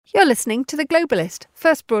You're listening to The Globalist,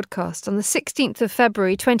 first broadcast on the 16th of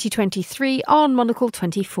February 2023 on Monocle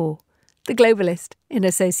 24. The Globalist, in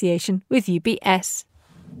association with UBS.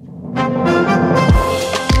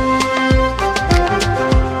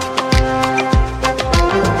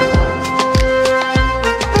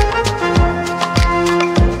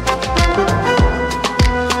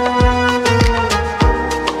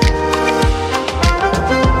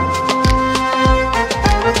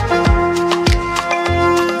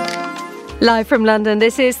 Live from London,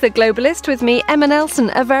 this is The Globalist with me, Emma Nelson.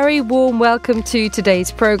 A very warm welcome to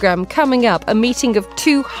today's programme. Coming up, a meeting of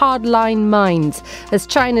two hardline minds as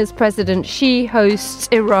China's President Xi hosts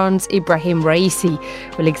Iran's Ebrahim Raisi.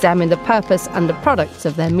 We'll examine the purpose and the products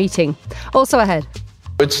of their meeting. Also ahead.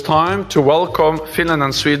 It's time to welcome Finland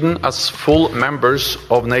and Sweden as full members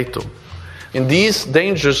of NATO. In these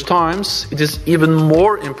dangerous times, it is even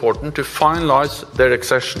more important to finalise their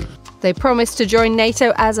accession. They promised to join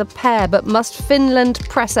NATO as a pair, but must Finland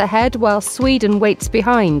press ahead while Sweden waits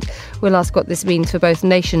behind? We'll ask what this means for both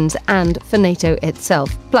nations and for NATO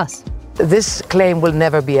itself. Plus, this claim will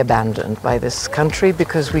never be abandoned by this country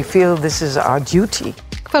because we feel this is our duty.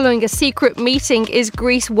 Following a secret meeting, is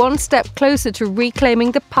Greece one step closer to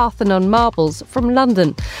reclaiming the Parthenon marbles from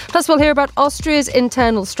London? Plus, we'll hear about Austria's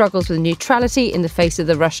internal struggles with neutrality in the face of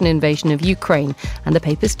the Russian invasion of Ukraine. And the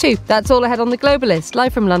papers too. That's all ahead on The Globalist,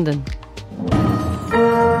 live from London.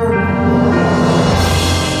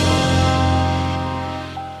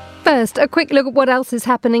 First, a quick look at what else is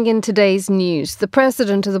happening in today's news. The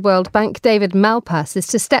president of the World Bank, David Malpass, is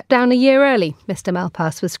to step down a year early. Mr.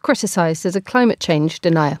 Malpass was criticised as a climate change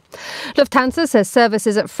denier. Lufthansa says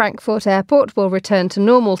services at Frankfurt Airport will return to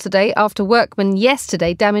normal today after workmen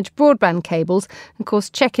yesterday damaged broadband cables and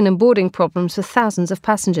caused check-in and boarding problems for thousands of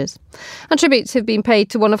passengers. And tributes have been paid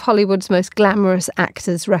to one of Hollywood's most glamorous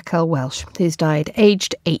actors, Raquel Welch, who's died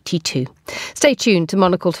aged 82. Stay tuned to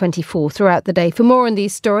Monocle 24 throughout the day for more on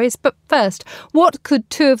these stories. But first, what could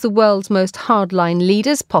two of the world's most hardline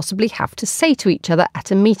leaders possibly have to say to each other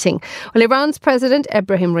at a meeting? Well, Iran's President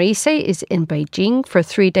Ebrahim Raisi is in Beijing for a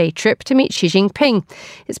 3-day trip to meet Xi Jinping.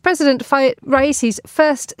 It's President Raisi's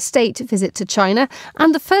first state visit to China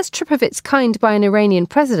and the first trip of its kind by an Iranian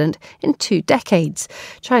president in 2 decades.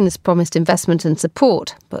 China's promised investment and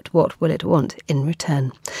support, but what will it want in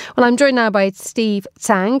return? Well, I'm joined now by Steve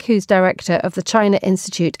Tsang, who's director of the China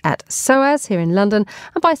Institute at SOAS here in London,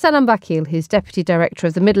 and by Sanam Vakil, who's Deputy Director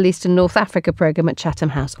of the Middle East and North Africa Programme at Chatham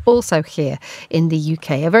House, also here in the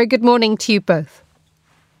UK. A very good morning to you both.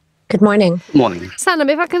 Good morning. Morning.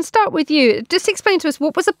 Sanam, if I can start with you, just explain to us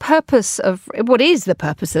what is the purpose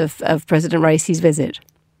of President Raisi's visit?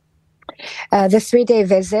 The 3-day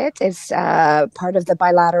visit is part of the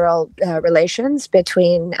bilateral relations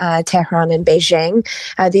between Tehran and Beijing.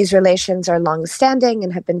 These relations are long-standing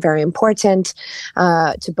and have been very important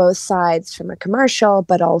to both sides from a commercial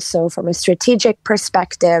but also from a strategic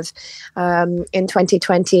perspective. In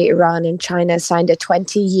 2020, Iran and China signed a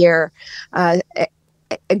 20-year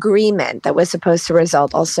agreement that was supposed to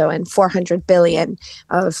result also in 400 billion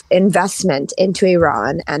of investment into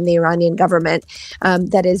Iran, and the Iranian government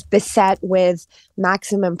that is beset with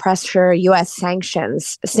maximum pressure U.S.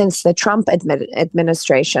 sanctions since the Trump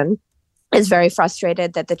administration is very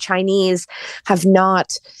frustrated that the Chinese have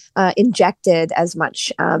not injected as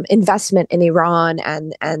much investment in Iran,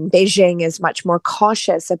 and Beijing is much more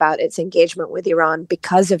cautious about its engagement with Iran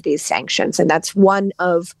because of these sanctions. And that's one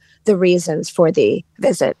of the reasons for the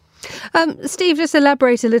visit. Steve, just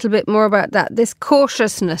elaborate a little bit more about that, this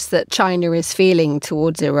cautiousness that China is feeling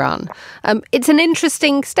towards Iran. It's an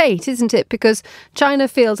interesting state, isn't it? Because China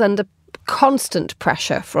feels under constant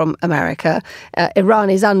pressure from America.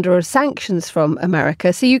 Iran is under sanctions from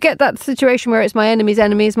America. So you get that situation where it's my enemy's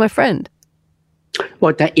enemy is my friend.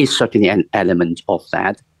 Well, that is certainly an element of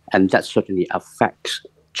that, and that certainly affects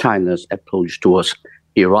China's approach towards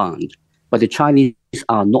Iran. But the Chinese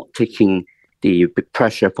are not taking the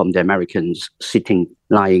pressure from the Americans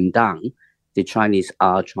lying down. The Chinese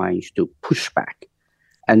are trying to push back.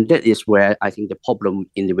 And that is where I think the problem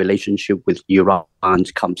in the relationship with Iran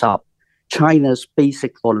comes up. China's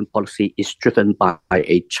basic foreign policy is driven by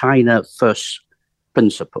a China first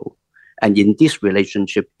principle. And in this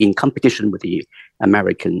relationship, in competition with the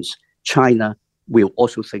Americans, China will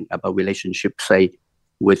also think about relationship, say,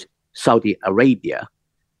 with Saudi Arabia.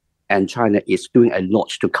 And China is doing a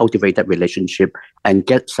lot to cultivate that relationship and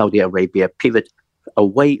get Saudi Arabia pivot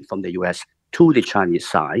away from the US to the Chinese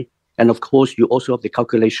side. And of course, you also have the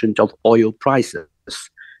calculations of oil prices,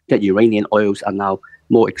 that Iranian oils are now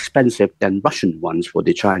more expensive than Russian ones for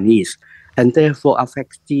the Chinese, and therefore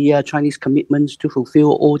affects the Chinese commitments to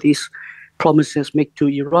fulfill all these promises made to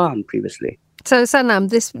Iran previously. So, Sanam,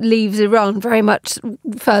 this leaves Iran very much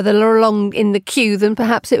further along in the queue than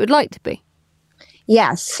perhaps it would like to be.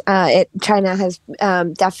 Yes, China has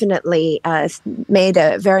definitely made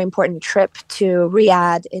a very important trip to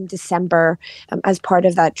Riyadh in December. As part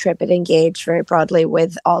of that trip, it engaged very broadly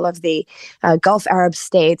with all of the Gulf Arab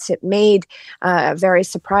states. It made a very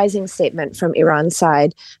surprising statement from Iran's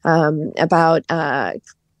side about an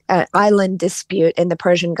island dispute in the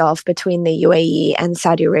Persian Gulf between the UAE and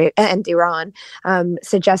Saudi Arabia and Iran,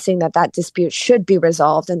 suggesting that dispute should be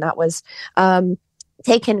resolved, and that was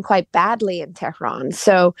taken quite badly in Tehran.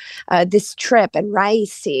 So this trip, and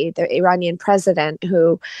Raisi, the Iranian president,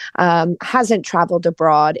 who hasn't traveled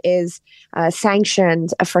abroad, is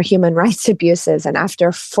sanctioned for human rights abuses. And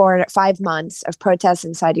after 5 months of protests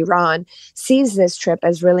inside Iran, sees this trip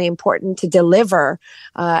as really important to deliver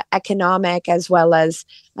economic as well as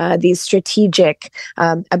these strategic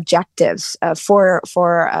objectives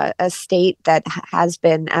for a state that has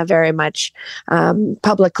been very much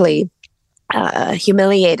publicly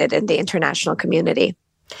humiliated in the international community.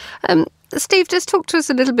 Steve, just talk to us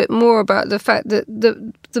a little bit more about the fact that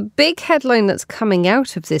the big headline that's coming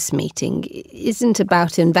out of this meeting isn't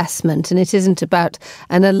about investment, and it isn't about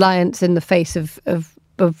an alliance in the face of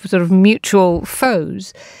sort of mutual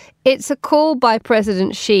foes. It's a call by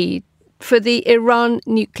President Xi for the Iran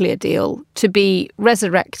nuclear deal to be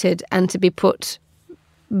resurrected and to be put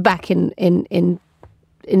back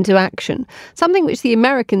into action, something which the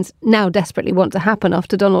Americans now desperately want to happen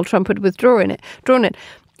after Donald Trump had withdrawn it.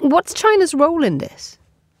 What's China's role in this?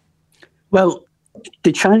 Well,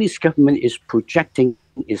 the Chinese government is projecting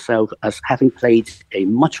itself as having played a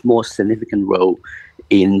much more significant role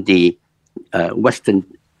in the Western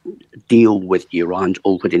deal with Iran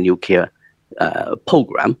over the nuclear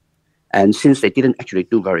program. And since they didn't actually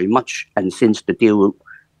do very much, and since the deal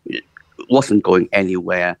wasn't going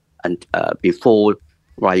anywhere, and before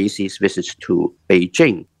Raisi's visits to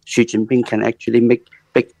Beijing, Xi Jinping can actually make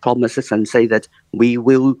big promises and say that we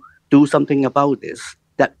will do something about this.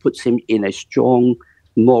 That puts him in a strong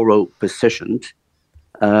moral position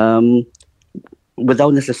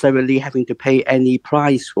without necessarily having to pay any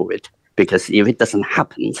price for it. Because if it doesn't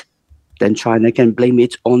happen, then China can blame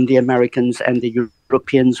it on the Americans and the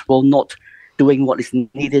Europeans for not doing what is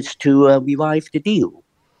needed to revive the deal.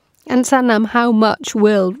 And Sanam, how much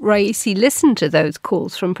will Raisi listen to those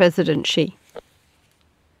calls from President Xi?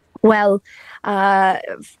 Well,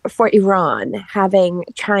 for Iran, having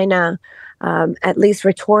China at least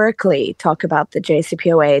rhetorically talk about the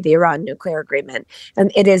JCPOA, the Iran nuclear agreement,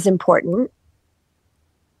 and it is important.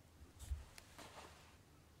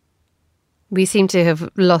 We seem to have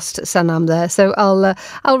lost Sanam there, so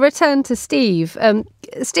I'll return to Steve.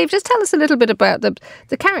 Steve, just tell us a little bit about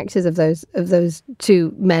the characters of those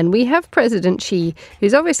two men. We have President Xi,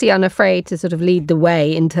 who's obviously unafraid to sort of lead the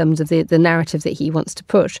way in terms of the narrative that he wants to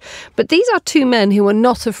push. But these are two men who are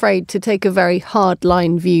not afraid to take a very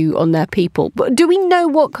hard-line view on their people. But do we know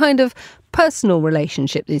what kind of personal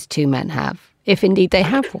relationship these two men have, if indeed they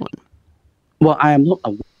have one? Well, I am not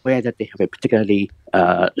aware that they have a particularly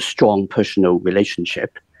strong personal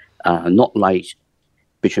relationship, not like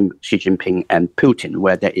between Xi Jinping and Putin,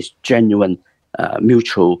 where there is genuine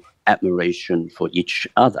mutual admiration for each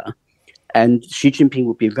other. And Xi Jinping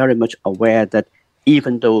would be very much aware that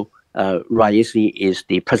even though Raisi is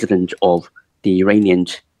the president of the Iranian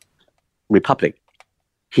Republic,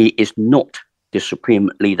 he is not the supreme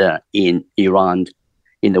leader in Iran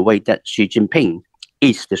in the way that Xi Jinping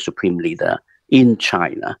is the supreme leader in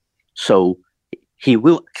China. So he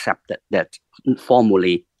will accept that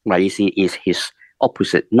formally Raisi is his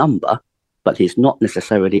opposite number, but he's not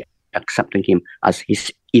necessarily accepting him as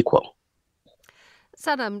his equal.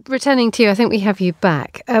 Sanam, returning to you, I think we have you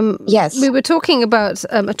back. Yes. We were talking about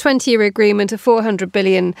a 20-year agreement, a $400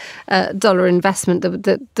 billion investment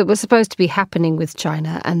that was supposed to be happening with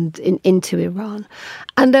China and into Iran.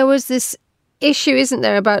 And there was this issue, isn't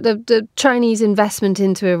there, about the Chinese investment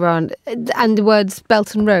into Iran, and the words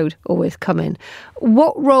Belt and Road always come in.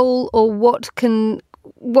 What role or what can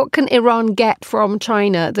Iran get from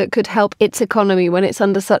China that could help its economy when it's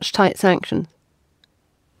under such tight sanctions?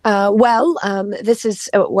 This is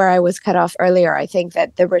where I was cut off earlier. I think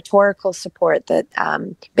that the rhetorical support that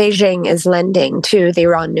Beijing is lending to the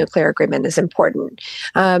Iran nuclear agreement is important.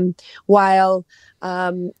 While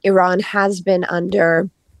Iran has been under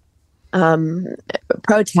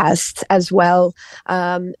protests as well,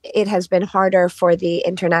 it has been harder for the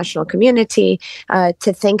international community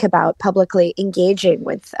to think about publicly engaging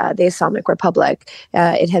with the Islamic Republic.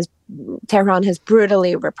 It has Tehran has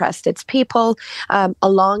brutally repressed its people.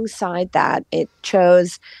 Alongside that, it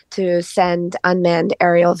chose to send unmanned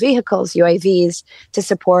aerial vehicles, UAVs, to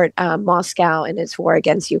support Moscow in its war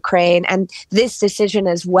against Ukraine. And this decision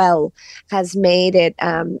as well has made it,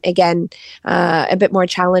 again, a bit more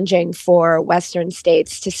challenging for Western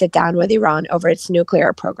states to sit down with Iran over its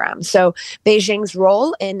nuclear program. So Beijing's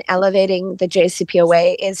role in elevating the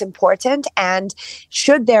JCPOA is important. And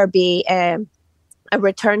should there be a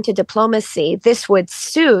return to diplomacy, this would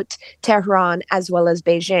suit Tehran as well as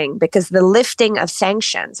Beijing, because the lifting of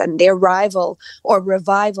sanctions and the arrival or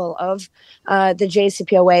revival of the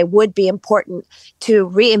JCPOA would be important to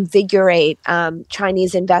reinvigorate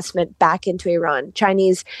Chinese investment back into Iran.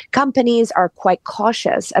 Chinese companies are quite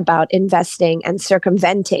cautious about investing and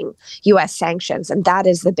circumventing U.S. sanctions, and that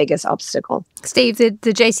is the biggest obstacle. Steve, the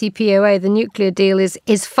JCPOA, the nuclear deal,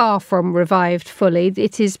 is far from revived fully.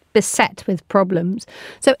 It is beset with problems.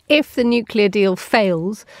 So if the nuclear deal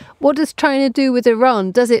fails, what does China do with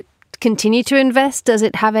Iran? Does it continue to invest? Does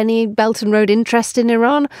it have any Belt and Road interest in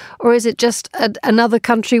Iran? Or is it just another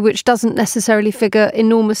country which doesn't necessarily figure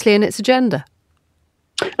enormously in its agenda?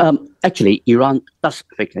 Actually, Iran does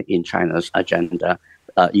figure in China's agenda.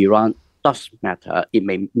 Iran does matter. It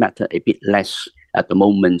may matter a bit less at the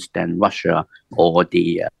moment than Russia or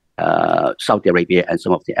the Saudi Arabia and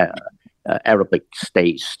some of the Arabic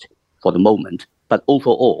states for the moment. But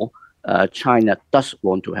overall, China does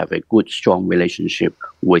want to have a good, strong relationship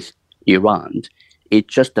with Iran. It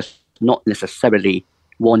just does not necessarily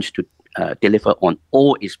want to deliver on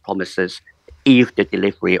all its promises if the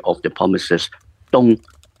delivery of the promises don't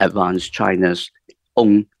advance China's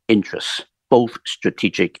own interests, both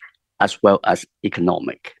strategic as well as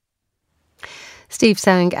economic. Steve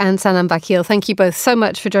Tsang and Sanam Vakil, thank you both so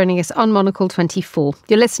much for joining us on Monocle 24.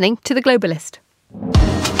 You're listening to The Globalist.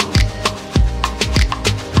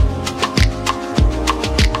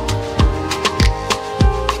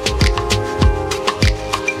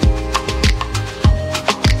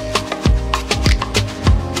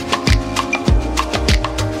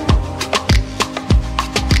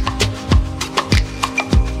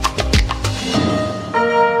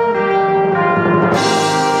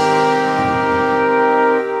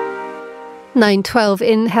 (9:12)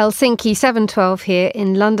 in Helsinki, 7:12 here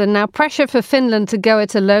in London. Now, pressure for Finland to go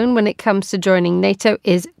it alone when it comes to joining NATO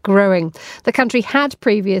is growing. The country had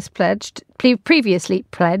previously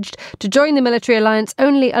pledged to join the military alliance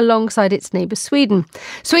only alongside its neighbour Sweden.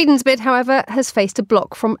 Sweden's bid, however, has faced a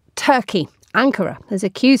block from Turkey. Ankara has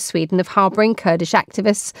accused Sweden of harbouring Kurdish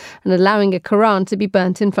activists and allowing a Quran to be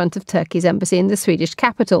burnt in front of Turkey's embassy in the Swedish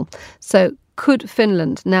capital. So, could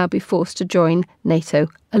Finland now be forced to join NATO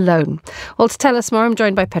alone? Well, to tell us more, I'm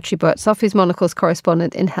joined by Petri Burtsoff, who's Monocle's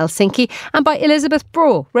correspondent in Helsinki, and by Elizabeth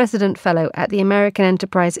Braw, resident fellow at the American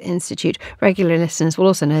Enterprise Institute. Regular listeners will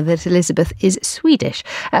also know that Elizabeth is Swedish.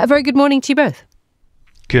 A very good morning to you both.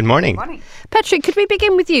 Good morning. Petri, could we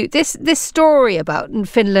begin with you? This story about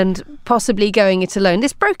Finland possibly going it alone,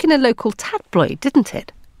 this broke in a local tabloid, didn't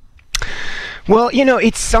it? Well, you know,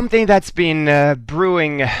 it's something that's been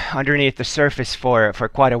brewing underneath the surface for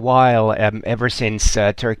quite a while, ever since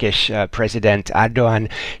Turkish President Erdogan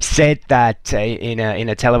said that in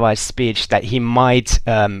a televised speech that he might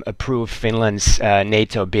approve Finland's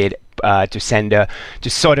NATO bid to send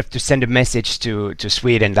a message to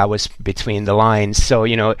Sweden that was between the lines. So,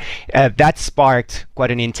 you know, that sparked quite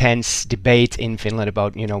an intense debate in Finland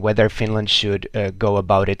about, you know, whether Finland should go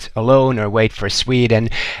about it alone or wait for Sweden.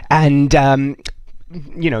 And,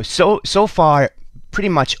 you know, so far, pretty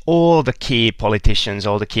much all the key politicians,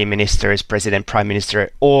 all the key ministers, president, prime minister,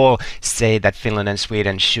 all say that Finland and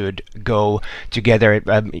Sweden should go together.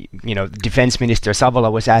 You know, Defense Minister Savola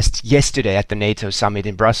was asked yesterday at the NATO summit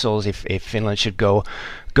in Brussels if Finland should go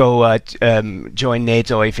join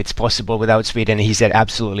NATO if it's possible without Sweden. He said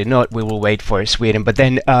absolutely not. We will wait for Sweden. But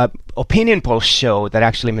then opinion polls show that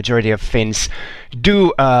actually majority of Finns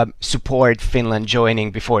do support Finland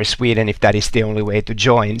joining before Sweden if that is the only way to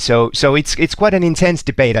join. So it's quite an intense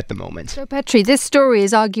debate at the moment. So Petri, this story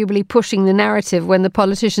is arguably pushing the narrative when the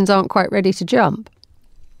politicians aren't quite ready to jump.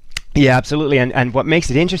 Yeah, absolutely. And what makes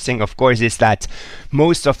it interesting, of course, is that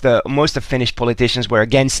most of Finnish politicians were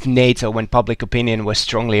against NATO when public opinion was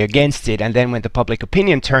strongly against it. And then when the public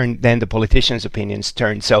opinion turned, then the politicians' opinions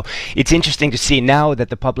turned. So it's interesting to see now that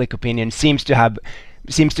the public opinion seems to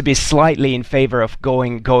be slightly in favor of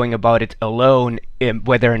going about it alone,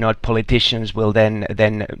 whether or not politicians will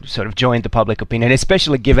then sort of join the public opinion,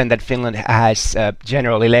 especially given that Finland has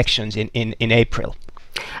general elections in April.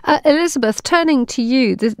 Elizabeth, turning to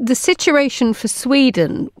you, the situation for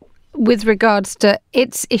Sweden with regards to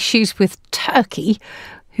its issues with Turkey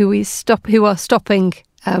who are stopping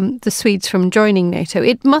the Swedes from joining NATO.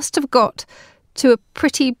 It must have got to a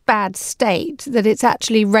pretty bad state that it's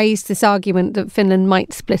actually raised this argument that Finland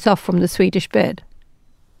might split off from the Swedish bid.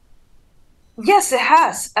 Yes, it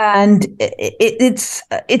has, and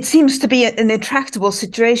it seems to be an intractable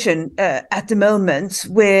situation at the moment,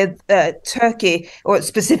 with Turkey, or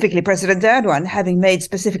specifically President Erdogan, having made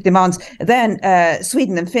specific demands, then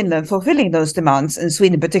Sweden and Finland fulfilling those demands, and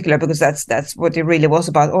Sweden in particular, because that's what it really was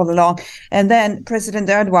about all along. And then President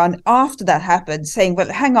Erdogan, after that happened, saying,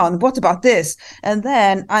 "Well, hang on, what about this?" And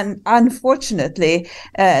then, unfortunately,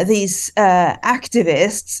 these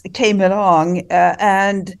activists came along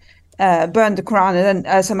and burned the Quran, and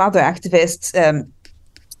then some other activists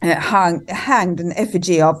hanged an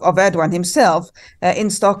effigy of Erdogan himself in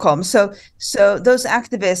Stockholm. So those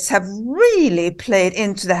activists have really played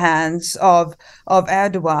into the hands of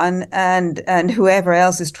Erdogan and whoever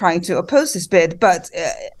else is trying to oppose this bid. But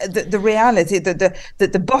the reality,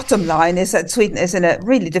 the bottom line is that Sweden is in a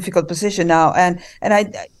really difficult position now,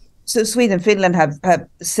 So Sweden and Finland have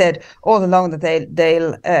said all along that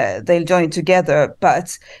they'll join together,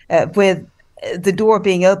 but with the door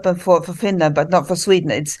being open for Finland but not for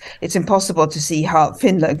Sweden, it's impossible to see how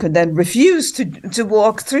Finland could then refuse to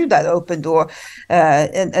walk through that open door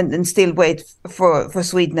and still wait for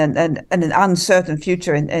Sweden and an uncertain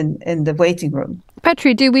future in the waiting room.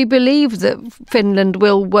 Petri, do we believe that Finland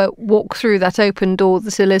will walk through that open door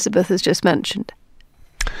that Elizabeth has just mentioned?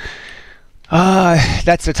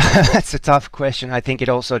 That's a tough question. I think it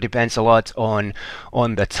also depends a lot on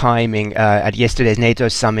the timing. At yesterday's NATO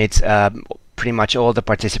summit, pretty much all the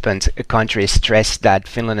participant countries stressed that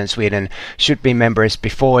Finland and Sweden should be members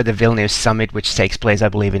before the Vilnius summit, which takes place, I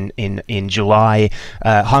believe, in July.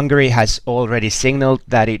 Hungary has already signaled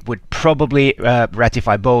that it would probably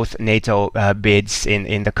ratify both NATO bids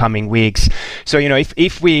in the coming weeks. So,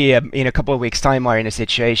 if we in a couple of weeks' time are in a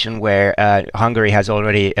situation where Hungary has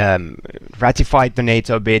already ratified the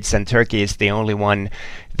NATO bids and Turkey is the only one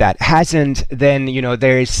that hasn't, then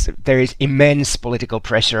there is immense political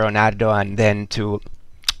pressure on Erdogan then to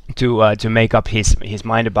make up his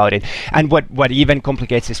mind about it. And what even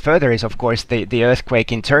complicates this further is, of course, the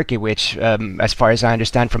earthquake in Turkey, which, as far as I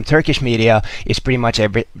understand from Turkish media, is pretty much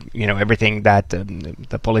everything that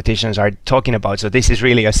the politicians are talking about. So this is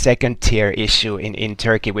really a second-tier issue in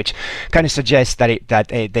Turkey, which kind of suggests that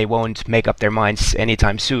they won't make up their minds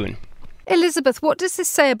anytime soon. Elizabeth, what does this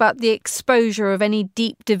say about the exposure of any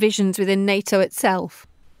deep divisions within NATO itself?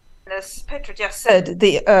 As Petra just said,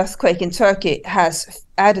 the earthquake in Turkey has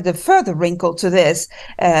added a further wrinkle to this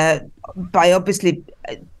by obviously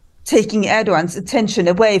taking Erdogan's attention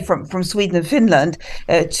away from Sweden and Finland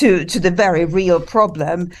to the very real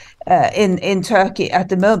problem in Turkey at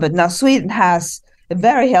the moment. Now, Sweden has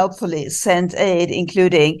very helpfully sent aid,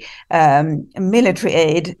 including military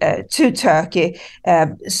aid to Turkey.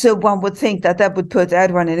 So one would think that would put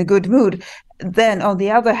Erdogan in a good mood. Then, on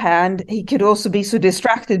the other hand, he could also be so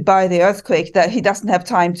distracted by the earthquake that he doesn't have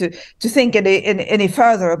time to think any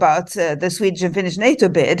further about the Swedish and Finnish NATO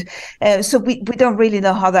bid. So we don't really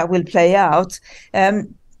know how that will play out.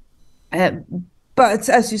 But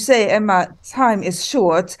as you say, Emma, time is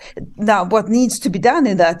short. Now, what needs to be done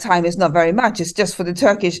in that time is not very much. It's just for the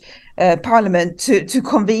Turkish parliament to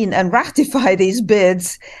convene and ratify these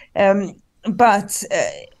bids. But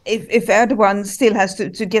if Erdogan still has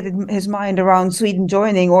to get his mind around Sweden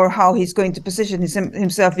joining, or how he's going to position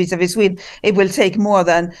himself vis-a-vis Sweden, it will take more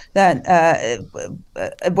than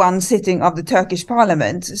one sitting of the Turkish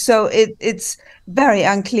parliament. So it's very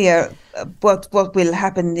unclear what will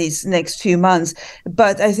happen in these next few months.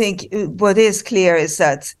 But I think what is clear is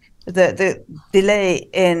that the delay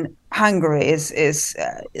in Hungary is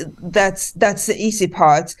that's the easy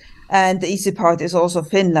part, and the easy part is also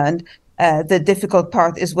Finland. The difficult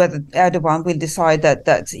part is whether Erdogan will decide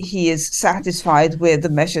that he is satisfied with the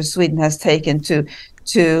measures Sweden has taken to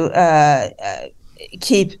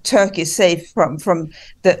keep Turkey safe from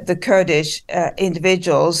the Kurdish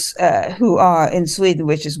individuals who are in Sweden,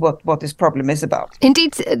 which is what this problem is about.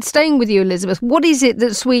 Indeed, staying with you, Elizabeth, what is it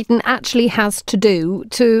that Sweden actually has to do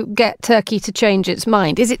to get Turkey to change its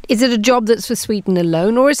mind? Is it a job that's for Sweden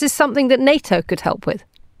alone, or is this something that NATO could help with?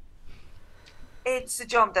 It's a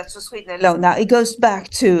job that's for Sweden alone. Now, it goes back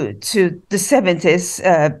to the 70s.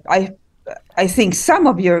 I think some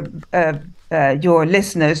of your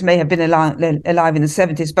listeners may have been alive in the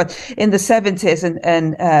 70s, but in the 70s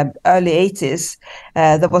and early 80s,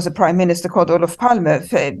 there was a prime minister called Olof Palme,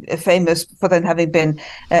 famous for then having been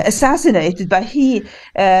assassinated. But he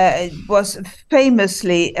was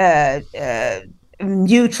famously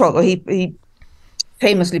neutral, or he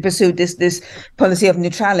famously pursued this policy of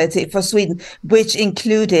neutrality for Sweden, which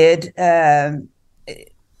included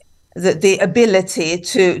the ability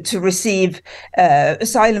to receive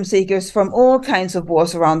asylum seekers from all kinds of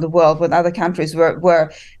wars around the world, when other countries were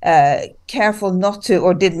careful not to,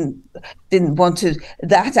 or didn't want to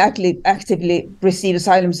that actively receive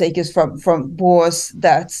asylum seekers from wars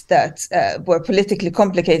that were politically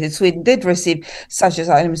complicated. Sweden did receive such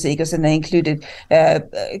asylum seekers, and they included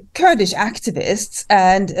Kurdish activists.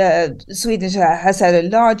 And Sweden has had a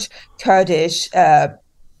large Kurdish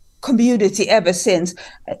community ever since,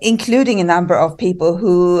 including a number of people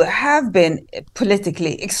who have been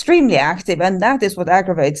politically extremely active, and that is what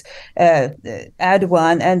aggravates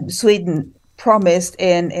Erdogan. And Sweden promised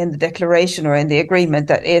in the declaration, or in the agreement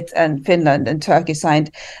that it and Finland and Turkey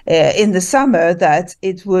signed in the summer, that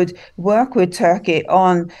it would work with Turkey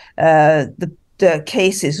on the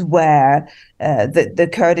cases where the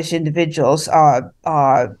Kurdish individuals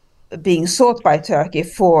are being sought by Turkey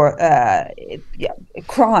for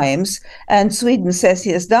crimes. And Sweden says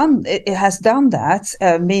it has done that,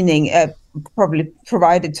 meaning probably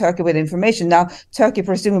provided Turkey with information. Now, Turkey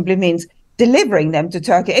presumably means delivering them to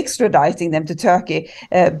Turkey, extraditing them to Turkey,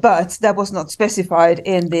 but that was not specified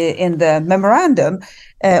in the memorandum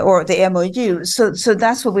or the MOU. So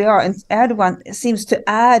that's where we are. And Erdogan seems to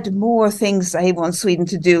add more things that he wants Sweden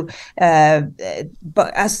to do,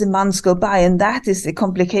 but as the months go by, and that is the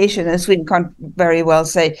complication. And Sweden can't very well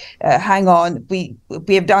say, "Hang on, we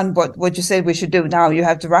have done what you said we should do. Now you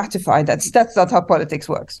have to ratify." That's not how politics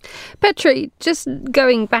works. Petri, just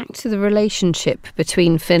going back to the relationship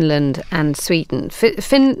between Finland and Sweden,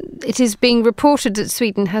 it is being reported that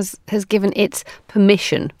Sweden has given its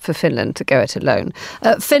permission for Finland to go it alone.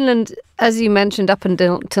 Finland, as you mentioned, up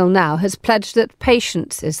until now, has pledged that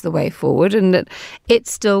patience is the way forward, and that it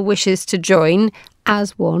still wishes to join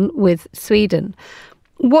as one with Sweden.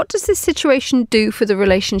 What does this situation do for the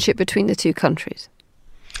relationship between the two countries?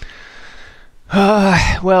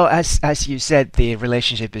 Well, as you said, the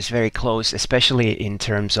relationship is very close, especially in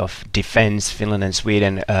terms of defense. Finland and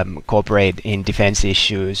Sweden cooperate in defense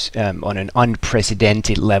issues on an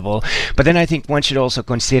unprecedented level. But then I think one should also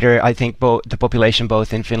consider, I think the population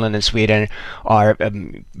both in Finland and Sweden are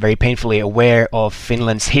very painfully aware of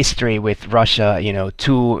Finland's history with Russia,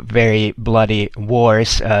 two very bloody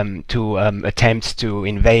wars, two attempts to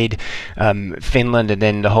invade Finland, and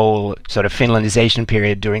then the whole sort of Finlandization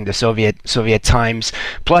period during the Soviet times,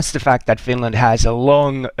 plus the fact that Finland has a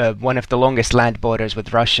one of the longest land borders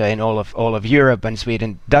with Russia in all of Europe, and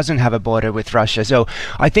Sweden doesn't have a border with Russia. So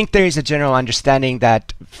I think there is a general understanding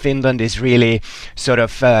that Finland is really sort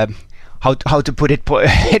of how to put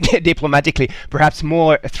it diplomatically, perhaps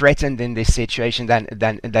more threatened in this situation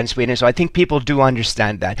than Sweden. So I think people do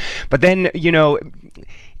understand that. But then,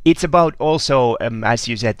 it's about also, as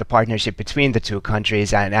you said, the partnership between the two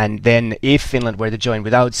countries, and then if Finland were to join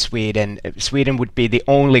without Sweden, Sweden would be the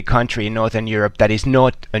only country in Northern Europe that is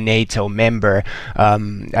not a NATO member,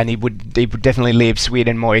 and it would definitely leave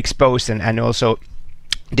Sweden more exposed and also,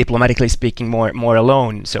 diplomatically speaking, more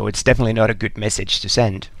alone. So it's definitely not a good message to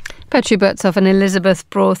send. Petri Burtsov and Elizabeth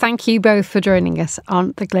Braw, thank you both for joining us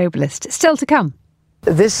on The Globalist. Still to come.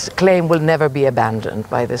 This claim will never be abandoned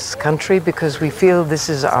by this country because we feel this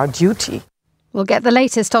is our duty. We'll get the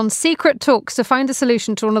latest on secret talks to find a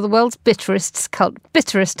solution to one of the world's bitterest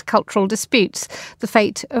cultural disputes, the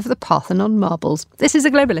fate of the Parthenon marbles. This is The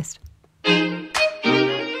Globalist.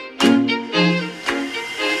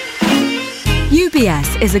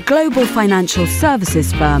 UBS is a global financial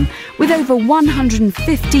services firm with over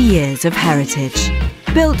 150 years of heritage.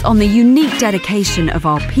 Built on the unique dedication of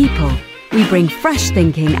our people, we bring fresh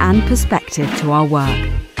thinking and perspective to our work.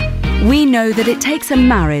 We know that it takes a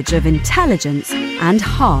marriage of intelligence and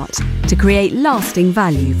heart to create lasting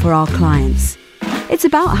value for our clients. It's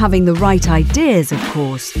about having the right ideas, of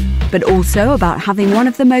course, but also about having one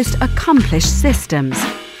of the most accomplished systems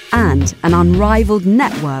and an unrivaled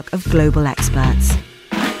network of global experts.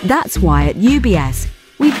 That's why at UBS,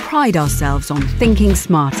 we pride ourselves on thinking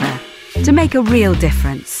smarter to make a real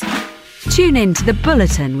difference. Tune in to The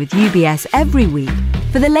Bulletin with UBS every week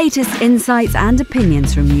for the latest insights and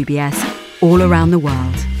opinions from UBS all around the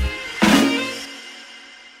world.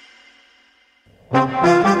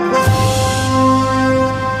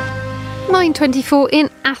 9:24 in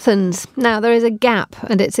Athens. Now, there is a gap,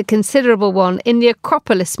 and it's a considerable one, in the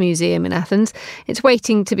Acropolis Museum in Athens. It's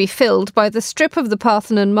waiting to be filled by the strip of the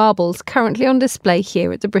Parthenon marbles currently on display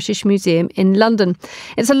here at the British Museum in London.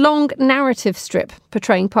 It's a long narrative strip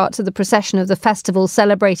portraying parts of the procession of the festival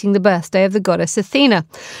celebrating the birthday of the goddess Athena.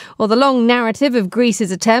 Or the long narrative of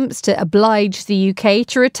Greece's attempts to oblige the UK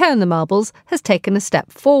to return the marbles has taken a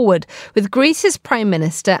step forward, with Greece's Prime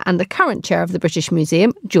Minister and the current chair of the British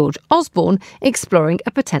Museum, George Osborne, exploring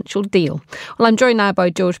a potential deal. Well, I'm joined now by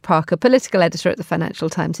George Parker, political editor at the Financial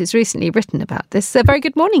Times, who's recently written about this. Very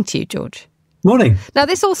good morning to you, George. Morning. Now,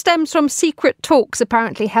 this all stems from secret talks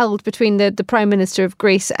apparently held between the Prime Minister of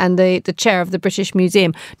Greece and the chair of the British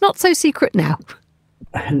Museum. Not so secret now.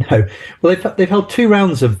 No. Well, they've held 2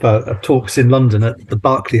 rounds of talks in London at the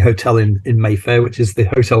Berkeley Hotel in Mayfair, which is the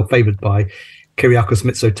hotel favoured by Kyriakos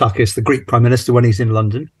Mitsotakis, the Greek Prime Minister, when he's in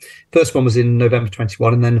London. First one was in November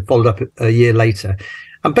 21 and then followed up a year later.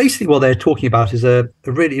 And basically what they're talking about is a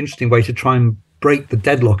really interesting way to try and break the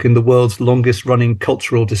deadlock in the world's longest running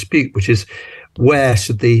cultural dispute, which is where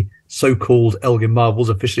should the so-called Elgin marbles,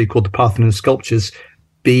 officially called the Parthenon sculptures,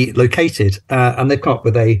 be located. And they've come up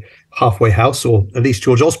with a halfway house, or at least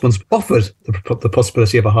George Osborne's offered the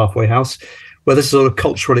possibility of a halfway house, where there's a sort of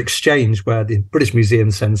cultural exchange where the British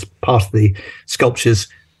Museum sends part of the sculptures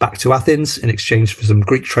back to Athens in exchange for some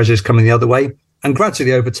Greek treasures coming the other way. And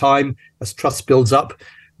gradually over time, as trust builds up,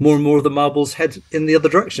 more and more of the marbles head in the other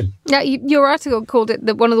direction. Yeah, your article called it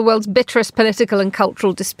one of the world's bitterest political and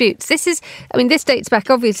cultural disputes. This dates back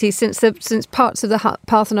obviously since parts of the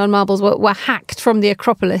Parthenon marbles were hacked from the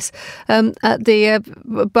Acropolis by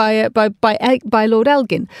Lord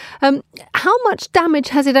Elgin. How much damage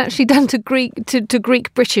has it actually done to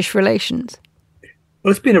Greek-British relations? Well,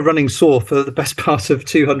 it's been a running sore for the best part of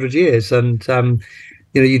 200 years, and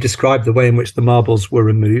you described the way in which the marbles were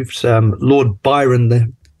removed. Lord Byron,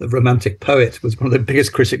 the Romantic poet, was one of the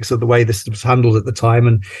biggest critics of the way this was handled at the time,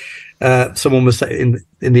 and someone was saying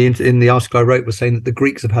in the article I wrote was saying that the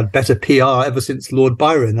Greeks have had better PR ever since Lord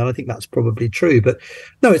Byron, and I think that's probably true. But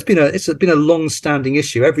no, it's been a long-standing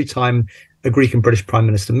issue. Every time a Greek and British Prime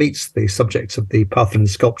Minister meets, the subject of the Parthenon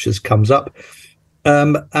sculptures comes up.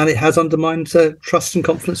 And it has undermined trust and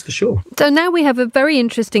confidence for sure. So now we have a very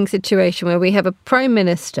interesting situation where we have a Prime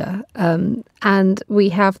Minister and we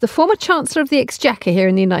have the former Chancellor of the Exchequer here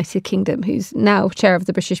in the United Kingdom, who's now chair of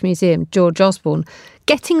the British Museum, George Osborne,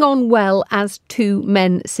 getting on well as 2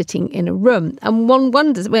 men sitting in a room. And one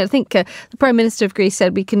wonders, I think the Prime Minister of Greece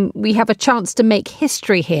said we have a chance to make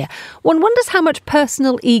history here. One wonders how much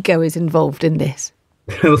personal ego is involved in this.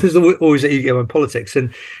 Well, there's always ego in politics,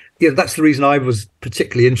 and that's the reason I was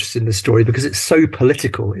particularly interested in this story, because it's so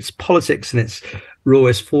political. It's politics in its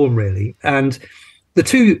rawest form, really. And the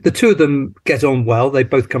two of them get on well. They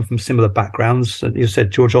both come from similar backgrounds. And you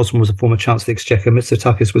said George Osborne was a former Chancellor of the Exchequer.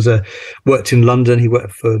 Mitsotakis worked in London. He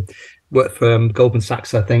worked for Goldman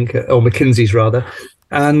Sachs, I think, or McKinsey's rather.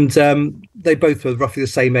 And they both were roughly the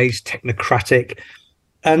same age, technocratic.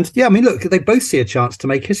 And look, they both see a chance to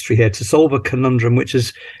make history here, to solve a conundrum which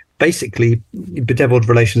is basically bedeviled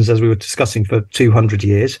relations, as we were discussing, for 200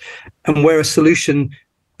 years, and where a solution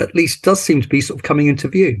at least does seem to be sort of coming into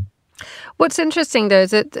view. What's interesting, though,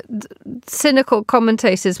 is that cynical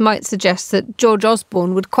commentators might suggest that George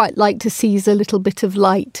Osborne would quite like to seize a little bit of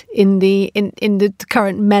light in the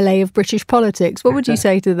current melee of British politics. What would you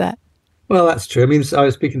say to that? Well, that's true. I mean, I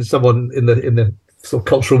was speaking to someone in the sort of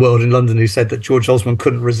cultural world in London who said that George Osborne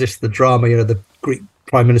couldn't resist the drama. The Greek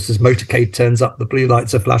Prime Minister's motorcade turns up, the blue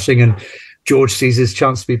lights are flashing, and George sees his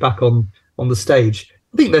chance to be back on the stage.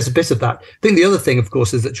 I think there's a bit of that. I think the other thing, of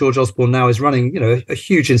course, is that George Osborne now is running, a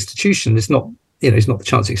huge institution. It's not, he's not the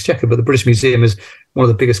Chancellor of the Exchequer, but the British Museum is one of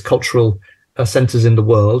the biggest cultural centres in the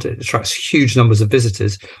world. It attracts huge numbers of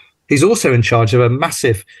visitors. He's also in charge of a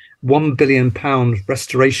massive £1 billion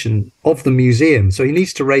restoration of the museum. So he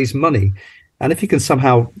needs to raise money. And if he can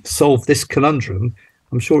somehow solve this conundrum,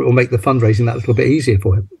 I'm sure it will make the fundraising that little bit easier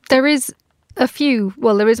for him. There is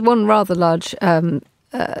one rather large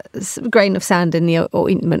grain of sand in the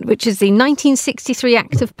ointment, which is the 1963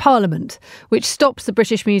 Act of Parliament, which stops the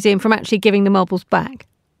British Museum from actually giving the marbles back.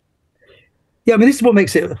 Yeah, I mean, this is what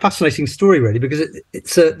makes it a fascinating story, really, because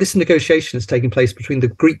it's this negotiation is taking place between the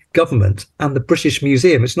Greek government and the British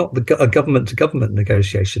Museum. It's not a government-to-government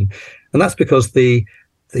negotiation. And that's because the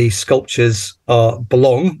sculptures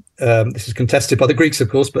belong, this is contested by the Greeks, of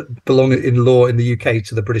course, but belong in law in the UK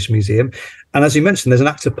to the British Museum. And as you mentioned, there's an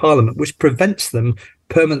Act of Parliament which prevents them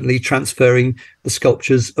permanently transferring the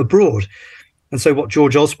sculptures abroad. And so what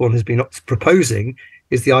George Osborne has been proposing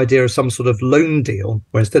is the idea of some sort of loan deal,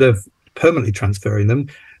 where instead of permanently transferring them,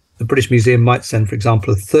 the British Museum might send, for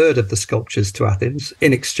example, a third of the sculptures to Athens.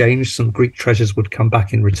 In exchange, some Greek treasures would come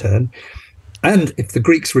back in return. And if the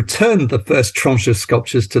Greeks returned the first tranche of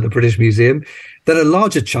sculptures to the British Museum, then a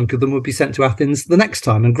larger chunk of them would be sent to Athens the next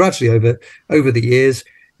time. And gradually over the years,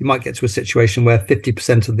 you might get to a situation where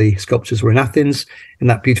 50% of the sculptures were in Athens, in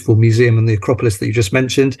that beautiful museum and the Acropolis that you just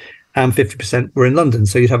mentioned, and 50% were in London.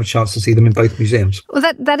 So you'd have a chance to see them in both museums. Well,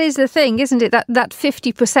 that is the thing, isn't it? That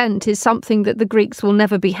 50% is something that the Greeks will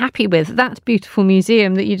never be happy with. That beautiful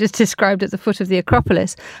museum that you just described at the foot of the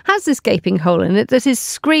Acropolis has this gaping hole in it that is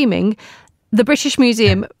screaming, the British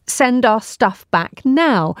Museum, send our stuff back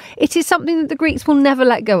now. It is something that the Greeks will never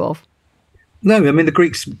let go of. No, I mean, the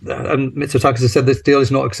Greeks, and Mitsotakis has said this deal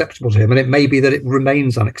is not acceptable to him, and it may be that it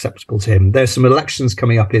remains unacceptable to him. There's some elections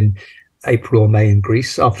coming up in April or May in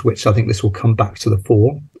Greece, after which I think this will come back to the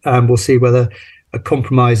fore, and we'll see whether a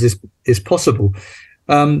compromise is possible.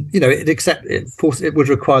 It would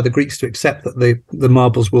require the Greeks to accept that the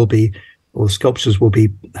marbles will be, or sculptures will be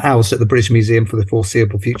housed at the British Museum for the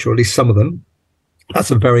foreseeable future, or at least some of them.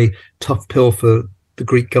 That's a very tough pill for the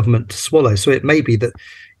Greek government to swallow. So it may be that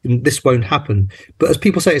this won't happen. But as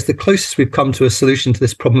people say, it's the closest we've come to a solution to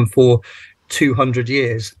this problem for 200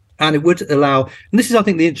 years. And it would allow, and this is, I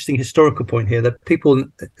think, the interesting historical point here, that people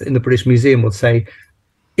in the British Museum will say,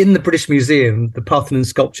 in the British Museum, the Parthenon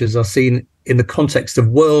sculptures are seen in the context of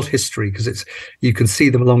world history, because you can see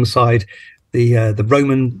them alongside the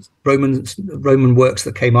Roman works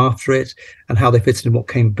that came after it and how they fitted in what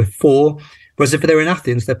came before. Whereas if they're in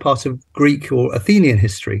Athens, they're part of Greek or Athenian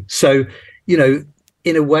history. So,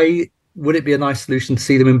 in a way, would it be a nice solution to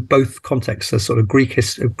see them in both contexts, a sort of Greek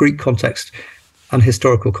context and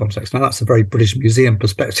historical context? Now, that's a very British Museum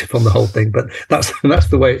perspective on the whole thing, but that's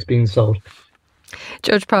the way it's being sold.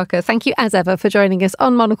 George Parker, thank you as ever for joining us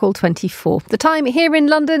on Monocle 24. The time here in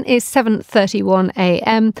London is 7:31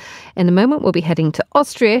 a.m. In a moment, we'll be heading to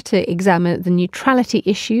Austria to examine the neutrality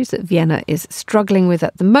issues that Vienna is struggling with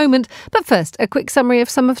at the moment. But first, a quick summary of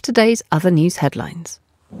some of today's other news headlines.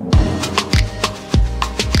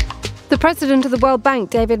 The president of the World Bank,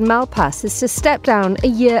 David Malpass, is to step down a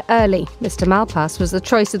year early. Mr. Malpass was the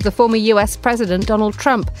choice of the former US President Donald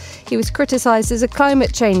Trump. He was criticised as a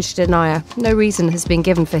climate change denier. No reason has been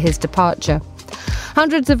given for his departure.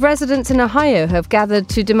 Hundreds of residents in Ohio have gathered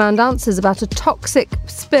to demand answers about a toxic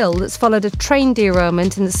spill that's followed a train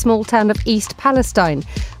derailment in the small town of East Palestine.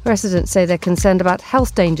 Residents say they're concerned about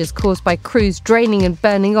health dangers caused by crews draining and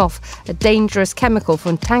burning off a dangerous chemical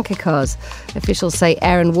from tanker cars. Officials say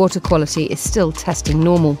air and water quality is still testing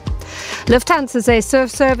normal. Lufthansa says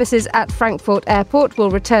services at Frankfurt Airport will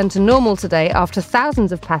return to normal today after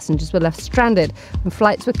thousands of passengers were left stranded and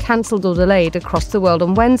flights were cancelled or delayed across the world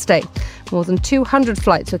on Wednesday. More than 200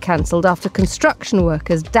 flights were cancelled after construction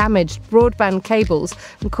workers damaged broadband cables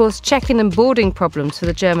and caused check-in and boarding problems for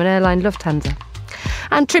the German airline Lufthansa.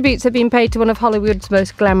 And tributes have been paid to one of Hollywood's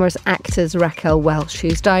most glamorous actors, Raquel Welch,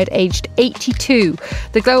 who's died aged 82.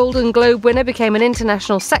 The Golden Globe winner became an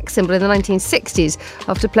international sex symbol in the 1960s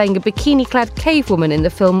after playing a bikini-clad cave woman in the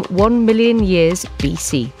film 1 Million Years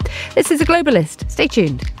BC. This is The Globalist. Stay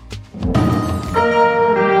tuned.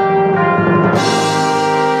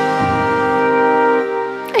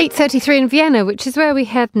 8:33 in Vienna, which is where we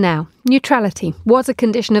head now. Neutrality was a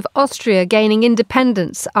condition of Austria gaining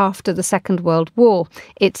independence after the Second World War.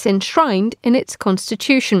 It's enshrined in its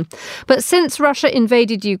constitution. But since Russia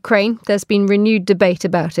invaded Ukraine, there's been renewed debate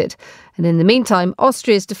about it. And in the meantime,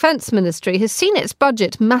 Austria's defence ministry has seen its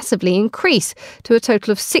budget massively increase to a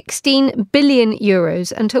total of 16 billion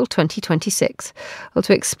euros until 2026. Well,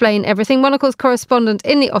 to explain everything, Monocle's correspondent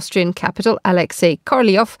in the Austrian capital, Alexei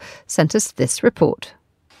Koroliov, sent us this report.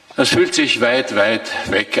 Es fühlt sich weit, weit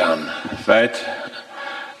weg an. Weit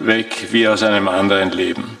weg wie aus einem anderen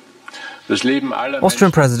Leben. Das Leben aller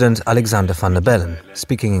Austrian President Alexander van der Bellen,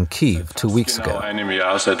 speaking in Kyiv 2 weeks ago. Genau einem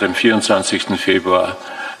Jahr seit dem 24. Februar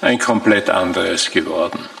ein komplett anderes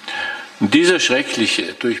geworden. Und dieser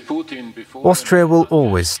schreckliche, durch Putin Austria will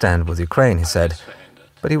always stand with Ukraine, he said.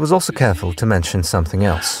 But he was also careful to mention something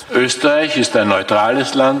else. Österreich ist ein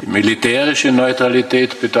neutrales Land. Militärische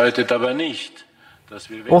Neutralität bedeutet aber nicht,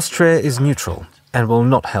 Austria is neutral and will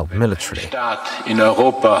not help militarily. Staat in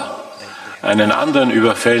Europa einen anderen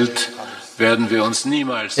überfällt, werden wir uns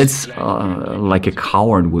niemals. It's like a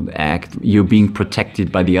coward would act. You're being protected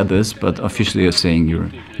by the others, but officially you're saying you're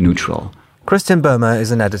neutral. Christian Böhmer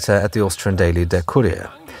is an editor at the Austrian daily Der Kurier.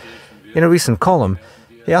 In a recent column,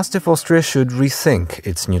 he asked if Austria should rethink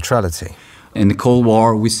its neutrality. In the Cold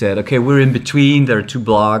War, we said, okay, we're in between. There are two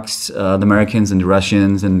blocks, the Americans and the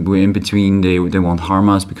Russians, and we're in between. They won't harm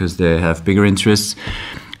us because they have bigger interests.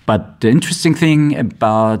 But the interesting thing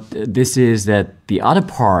about this is that the other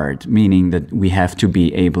part, meaning that we have to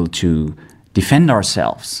be able to defend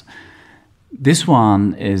ourselves, this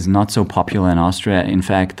one is not so popular in Austria. In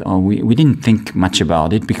fact, we didn't think much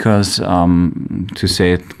about it because, to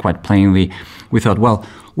say it quite plainly, we thought, well,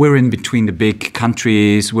 we're in between the big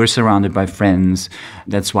countries, we're surrounded by friends.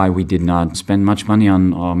 That's why we did not spend much money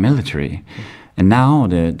on our military. And now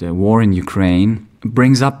the war in Ukraine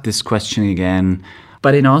brings up this question again.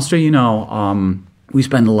 But in Austria, we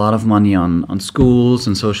spend a lot of money on schools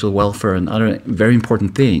and social welfare and other very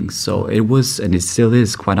important things. So it was, and it still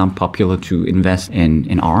is, quite unpopular to invest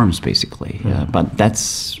in arms, basically. But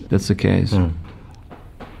that's the case.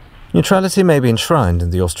 Neutrality may be enshrined in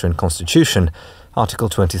the Austrian constitution, Article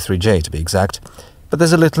 23J to be exact, but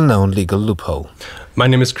there's a little-known legal loophole. My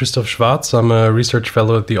name is Christoph Schwarz. I'm a research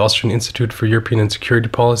fellow at the Austrian Institute for European and Security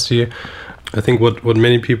Policy. I think what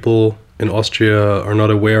many people in Austria are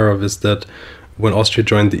not aware of is that when Austria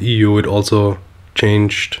joined the EU, it also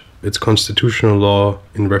changed its constitutional law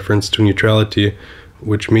in reference to neutrality,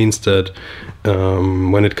 which means that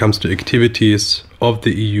when it comes to activities of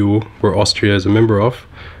the EU where Austria is a member of,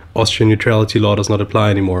 Austrian neutrality law does not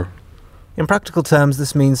apply anymore. In practical terms,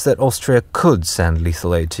 this means that Austria could send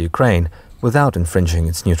lethal aid to Ukraine without infringing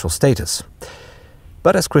its neutral status.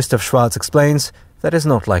 But as Christoph Schwarz explains, that is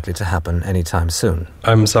not likely to happen anytime soon.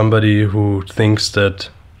 I'm somebody who thinks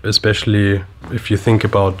that, especially if you think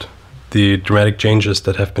about the dramatic changes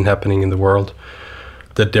that have been happening in the world,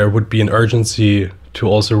 that there would be an urgency to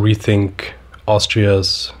also rethink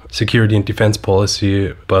Austria's security and defense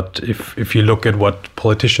policy. But if you look at what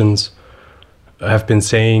politicians have been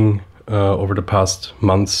saying over the past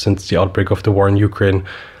months since the outbreak of the war in Ukraine,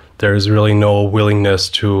 there is really no willingness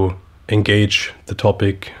to engage the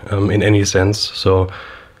topic in any sense. So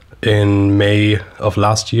in May of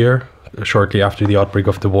last year, shortly after the outbreak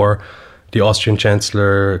of the war, the Austrian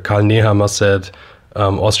Chancellor Karl Nehammer said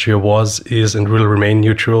Austria was, is, and will remain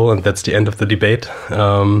neutral, and that's the end of the debate.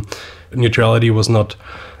 Neutrality was not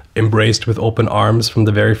embraced with open arms from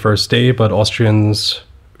the very first day, but Austrians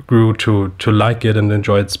grew to like it and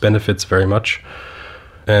enjoy its benefits very much.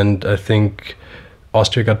 And I think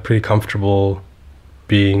Austria got pretty comfortable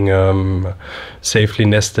being safely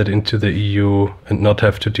nested into the EU and not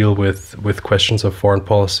have to deal with questions of foreign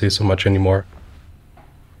policy so much anymore.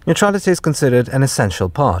 Neutrality is considered an essential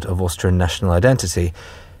part of Austrian national identity,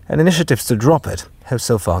 and initiatives to drop it have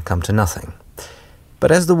so far come to nothing.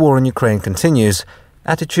 But as the war in Ukraine continues,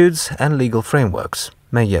 attitudes and legal frameworks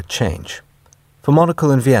may yet change. For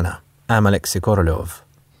Monocle in Vienna, I'm Alexei Korolyov.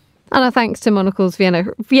 And our thanks to Monocle's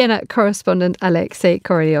Vienna correspondent Alexei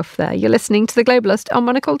Korolyov there. You're listening to The Globalist on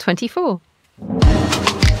Monocle 24.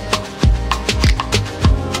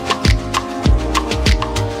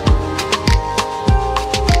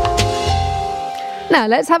 Now,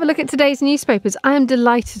 let's have a look at today's newspapers. I am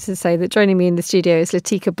delighted to say that joining me in the studio is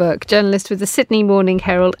Latika Burke, journalist with the Sydney Morning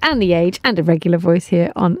Herald and The Age, and a regular voice here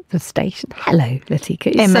on the station. Hello, Latika.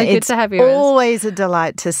 It's Emma, so good to have you. Always a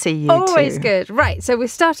delight to see you Always too. Good. Right, so we're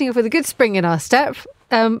starting off with a good spring in our step.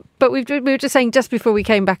 But we were just saying just before we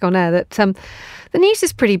came back on air that the news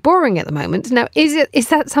is pretty boring at the moment. Now, is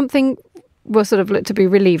that something we'll sort of look to be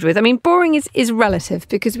relieved with? I mean, boring is relative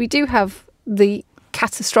because we do have the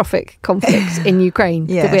catastrophic conflict in Ukraine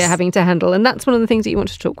that we're having to handle, and that's one of the things that you want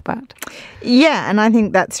to talk about. Yeah, and I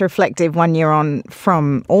think that's reflective 1 year on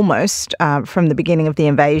from almost from the beginning of the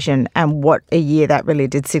invasion, and what a year that really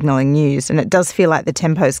did signalling news. And it does feel like the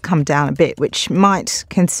tempo's come down a bit, which might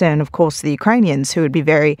concern, of course, the Ukrainians, who would be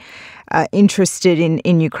very interested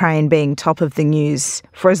in Ukraine being top of the news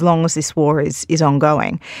for as long as this war is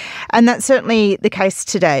ongoing. And that's certainly the case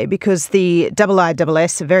today, because the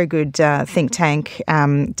IISS, a very good think tank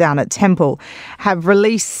down at Temple, have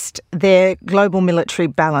released their global military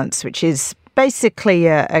balance, which is basically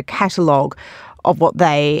a catalogue of what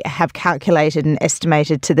they have calculated and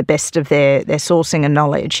estimated to the best of their sourcing and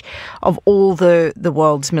knowledge of all the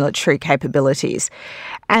world's military capabilities.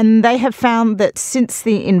 And they have found that since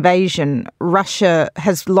the invasion, Russia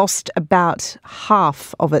has lost about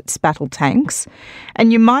half of its battle tanks.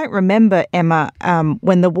 And you might remember, Emma,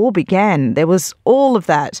 when the war began, there was all of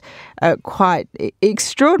that quite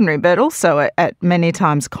extraordinary, but also at many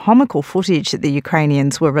times comical footage that the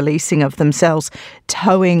Ukrainians were releasing of themselves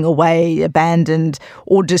towing away abandoned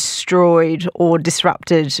or destroyed or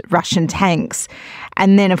disrupted Russian tanks.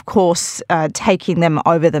 And then, of course, taking them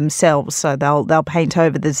over themselves. So they'll paint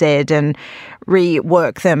over the Z and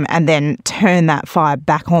rework them and then turn that fire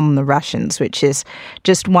back on the Russians, which is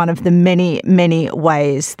just one of the many, many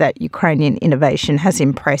ways that Ukrainian innovation has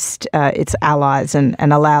impressed its allies and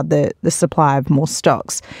allowed the the supply of more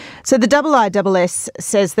stocks. So the IISS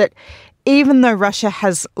says that even though Russia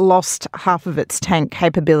has lost half of its tank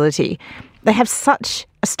capability, they have such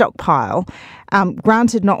a stockpile.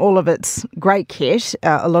 Granted, not all of it's great kit.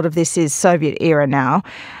 A lot of this is Soviet era now,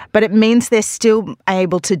 but it means they're still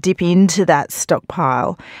able to dip into that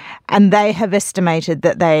stockpile. And they have estimated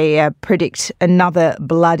that they predict another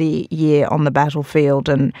bloody year on the battlefield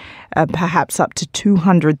and perhaps up to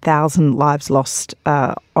 200,000 lives lost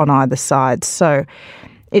on either side. So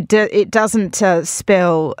it doesn't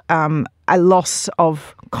spell a loss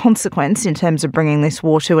of consequence in terms of bringing this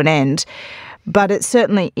war to an end, but it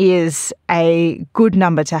certainly is a good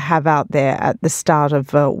number to have out there at the start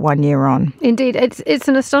of 1 year on. Indeed. It's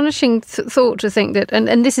an astonishing thought to think that,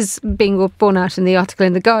 and this is being borne out in the article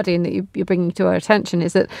in The Guardian that you're bringing to our attention,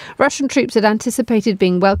 is that Russian troops had anticipated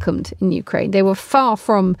being welcomed in Ukraine. They were far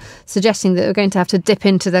from suggesting that they were going to have to dip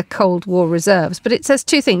into their Cold War reserves. But it says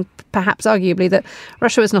two things, perhaps arguably, that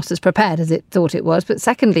Russia was not as prepared as it thought it was. But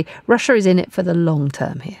secondly, Russia is in it for the long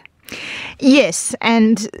term here. Yes,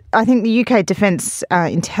 and I think the UK Defence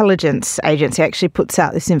Intelligence Agency actually puts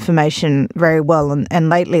out this information very well, and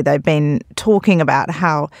lately they've been talking about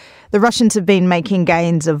how the Russians have been making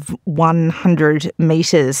gains of 100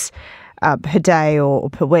 metres per day or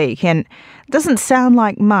per week, and it doesn't sound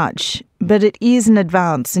like much, but it is an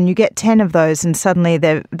advance, and you get 10 of those and suddenly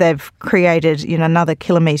they've created another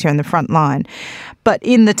kilometre in the front line. But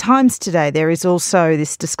in the Times today, there is also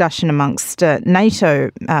this discussion amongst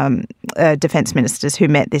NATO defence ministers who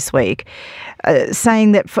met this week,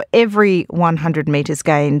 saying that for every 100 metres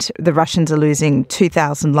gained, the Russians are losing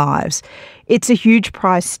 2,000 lives. It's a huge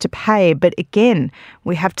price to pay, but again,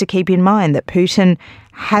 we have to keep in mind that Putin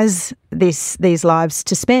has these lives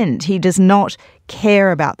to spend. He does not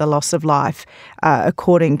care about the loss of life,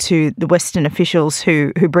 according to the Western officials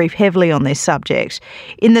who brief heavily on this subject,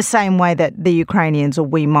 in the same way that the Ukrainians or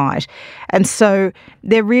we might. And so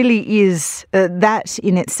there really is, that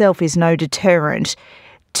in itself is no deterrent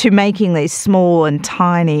to making these small and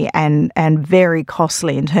tiny and very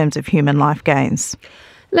costly in terms of human life gains.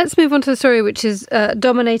 Let's move on to the story which is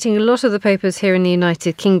dominating a lot of the papers here in the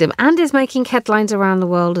United Kingdom and is making headlines around the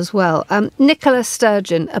world as well. Nicola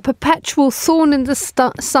Sturgeon, a perpetual thorn in the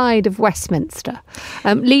side of Westminster,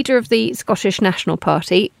 leader of the Scottish National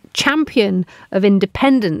Party, champion of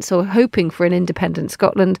independence or hoping for an independent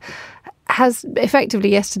Scotland, has effectively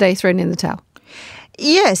yesterday thrown in the towel.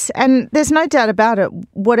 Yes, and there's no doubt about it.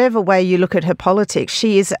 Whatever way you look at her politics,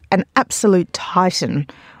 she is an absolute titan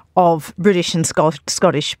of British and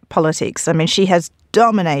Scottish politics. I mean, she has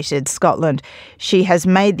dominated Scotland. She has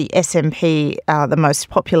made the SNP the most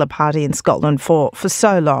popular party in Scotland for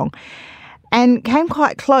so long, and came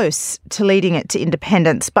quite close to leading it to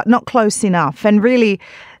independence, but not close enough. And really,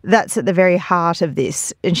 that's at the very heart of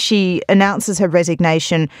this. And she announces her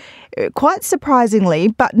resignation quite surprisingly,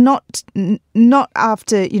 but not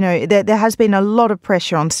after, there has been a lot of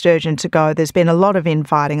pressure on Sturgeon to go. There's been a lot of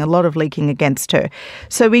infighting, a lot of leaking against her.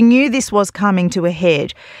 So we knew this was coming to a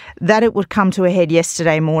head, that it would come to a head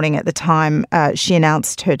yesterday morning at the time she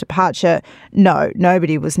announced her departure. No,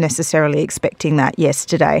 nobody was necessarily expecting that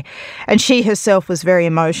yesterday. And she herself was very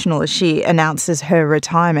emotional as she announces her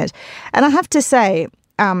retirement. And I have to say,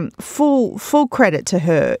 full credit to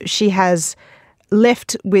her. She has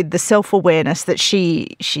left with the self-awareness that she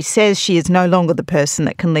says she is no longer the person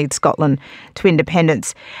that can lead Scotland to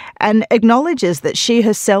independence, and acknowledges that she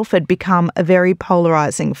herself had become a very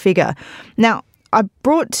polarising figure. Now, I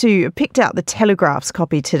picked out the Telegraph's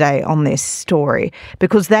copy today on this story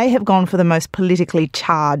because they have gone for the most politically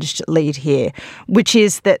charged lead here, which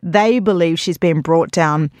is that they believe she's been brought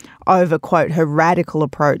down over, quote, her radical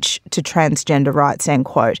approach to transgender rights, end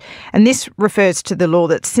quote. And this refers to the law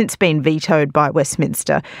that's since been vetoed by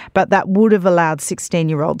Westminster, but that would have allowed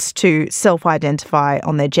 16-year-olds to self-identify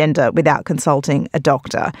on their gender without consulting a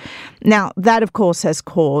doctor. Now, that, of course, has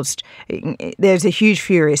caused, there's a huge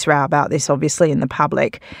furious row about this, obviously, in the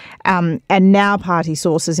public. And now party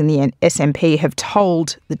sources in the SNP have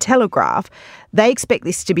told the Telegraph they expect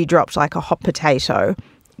this to be dropped like a hot potato,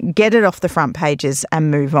 get it off the front pages and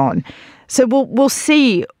move on. So we'll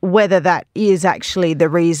see whether that is actually the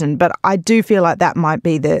reason, but I do feel like that might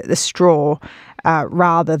be the straw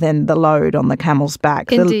rather than the load on the camel's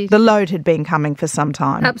back. Indeed. The load had been coming for some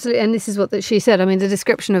time. Absolutely, and this is what she said. I mean, the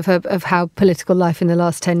description of how political life in the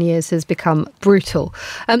last 10 years has become brutal.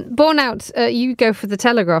 Borne out, you go for the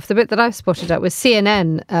Telegraph. The bit that I've spotted out was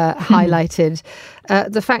CNN highlighted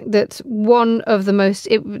the fact that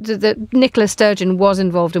that Nicola Sturgeon was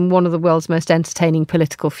involved in one of the world's most entertaining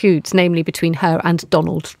political feuds, namely between her and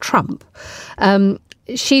Donald Trump.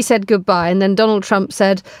 she said goodbye, and then Donald Trump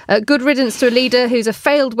said, good riddance to a leader who's a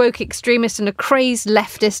failed woke extremist and a crazed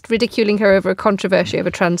leftist, ridiculing her over a controversy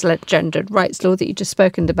over transgender rights law that you just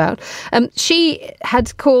spoken about. She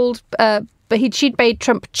had called... But she'd bade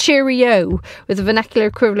Trump cheerio with a vernacular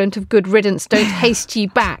equivalent of good riddance, don't haste ye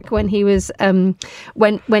back, when he was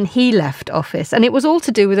when he left office. And it was all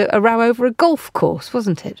to do with a row over a golf course,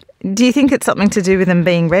 wasn't it? Do you think it's something to do with them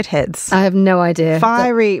being redheads? I have no idea.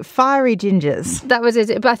 Fiery gingers. That was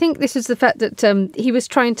it. But I think this is the fact that he was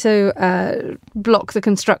trying to block the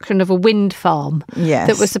construction of a wind farm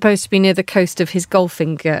that was supposed to be near the coast of his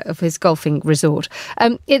golfing resort.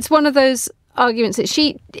 It's one of those arguments that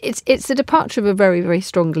it's the departure of a very, very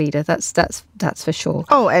strong leader. That's for sure.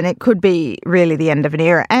 Oh, and it could be really the end of an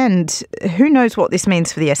era. And who knows what this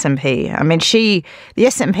means for the SNP? I mean, the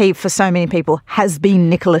SNP for so many people has been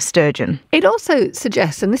Nicola Sturgeon. It also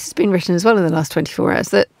suggests, and this has been written as well in the last 24 hours,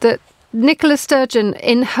 that Nicola Sturgeon,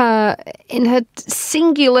 in her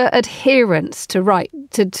singular adherence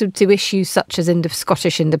to issues such as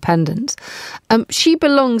Scottish independence, she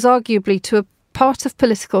belongs arguably to a part of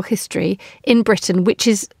political history in Britain which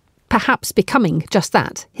is perhaps becoming just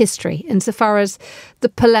that, history, insofar as the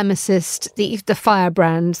polemicist, the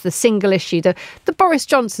firebrands, the single issue, the Boris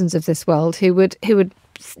Johnsons of this world who would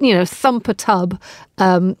thump a tub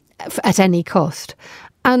at any cost.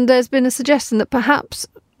 And there's been a suggestion that perhaps,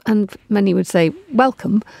 and many would say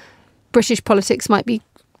welcome, British politics might be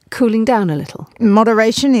cooling down a little.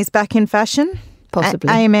 Moderation is back in fashion. Possibly.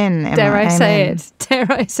 Amen, Emma. Dare I say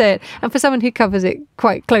it? And for someone who covers it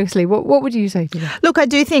quite closely, what would you say to that? Look, I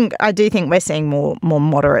do think we're seeing more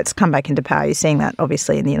moderates come back into power. You're seeing that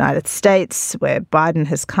obviously in the United States, where Biden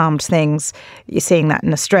has calmed things. You're seeing that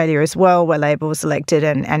in Australia as well, where Labor was elected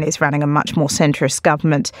and is running a much more centrist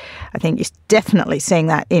government. I think you're definitely seeing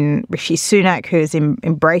that in Rishi Sunak, who has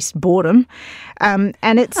embraced boredom. And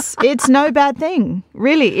it's no bad thing.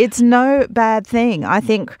 Really, it's no bad thing. I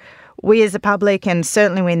think we as a public, and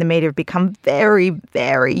certainly we in the media, have become very,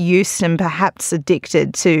 very used and perhaps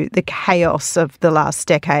addicted to the chaos of the last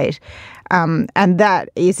decade. And that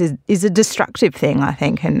is a destructive thing, I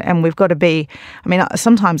think. And we've got to be, I mean,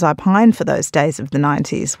 sometimes I pine for those days of the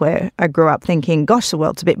 90s where I grew up thinking, gosh, the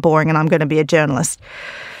world's a bit boring and I'm going to be a journalist.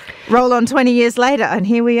 Roll on 20 years later, and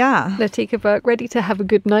here we are. Latika Burke, ready to have a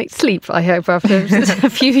good night's sleep, I hope, after a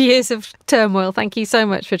few years of turmoil. Thank you so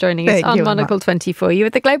much for joining us on Monocle 24. You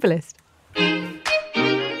were The Globalist.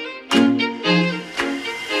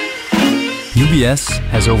 UBS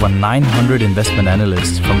has over 900 investment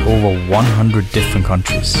analysts from over 100 different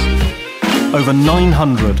countries. Over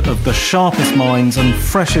 900 of the sharpest minds and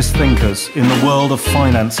freshest thinkers in the world of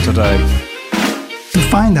finance today. To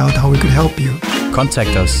find out how we could help you,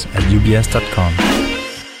 contact us at ubs.com.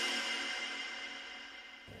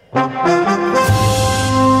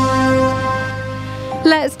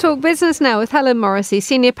 Let's talk business now with Helen Morrissey,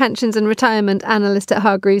 Senior Pensions and Retirement Analyst at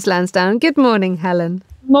Hargreaves Lansdown. Good morning, Helen.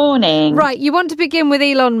 Morning. Right, you want to begin with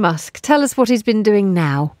Elon Musk. Tell us what he's been doing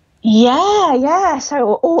now. Yeah.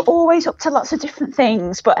 So always up to lots of different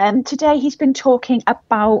things. But today he's been talking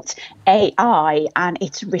about AI and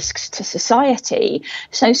its risks to society.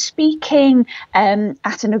 So speaking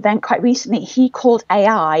at an event quite recently, he called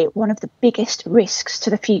AI one of the biggest risks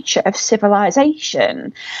to the future of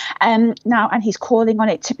civilization. And he's calling on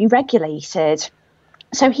it to be regulated.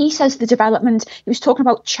 So he says the development, he was talking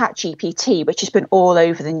about ChatGPT, which has been all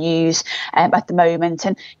over the news at the moment.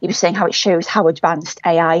 And he was saying how it shows how advanced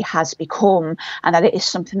AI has become and that it is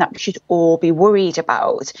something that we should all be worried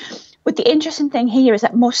about. But the interesting thing here is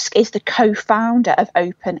that Musk is the co-founder of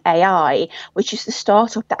OpenAI, which is the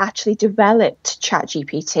startup that actually developed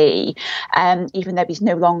ChatGPT, even though he's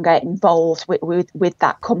no longer involved with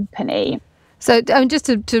that company. So just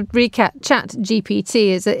to recap, ChatGPT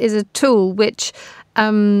is a tool which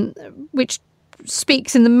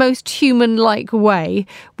speaks in the most human-like way,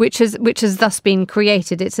 which has thus been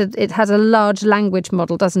created. It has a large language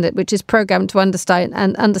model, doesn't it, which is programmed to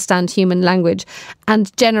understand human language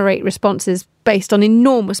and generate responses based on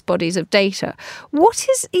enormous bodies of data. What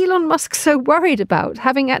is Elon Musk so worried about,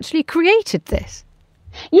 having actually created this?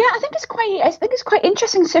 Yeah, I think it's quite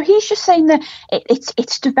interesting. So he's just saying that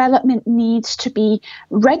its development needs to be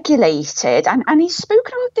regulated, and he's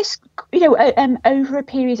spoken about this, over a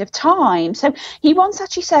period of time. So he once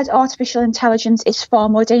actually said artificial intelligence is far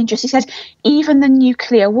more dangerous. He said even the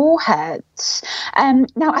nuclear warheads.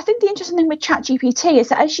 Now, I think the interesting thing with ChatGPT is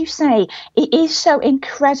that, as you say, it is so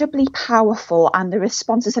incredibly powerful, and the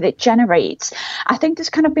responses that it generates. I think there's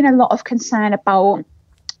kind of been a lot of concern about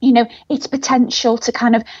its potential to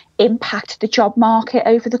kind of impact the job market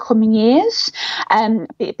over the coming years,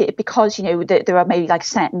 because there are maybe like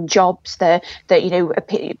certain jobs that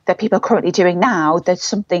people are currently doing now, that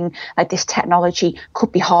something like this technology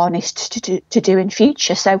could be harnessed to do in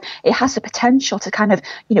future. So it has the potential to kind of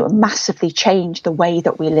massively change the way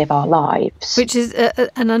that we live our lives. Which is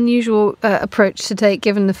an unusual approach to take,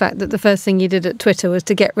 given the fact that the first thing you did at Twitter was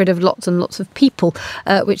to get rid of lots and lots of people,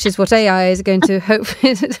 which is what AI is going to hope,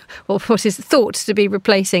 or what is thought to be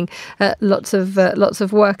replacing lots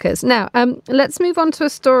of workers. Now, let's move on to a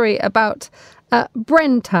story about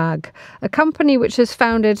Brenntag, a company which was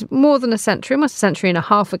founded almost a century and a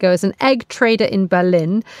half ago as an egg trader in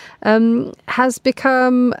Berlin, has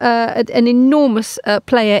become an enormous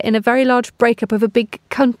player in a very large breakup of a big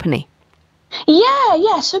company.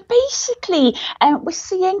 Yeah. So basically, we're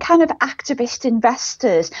seeing kind of activist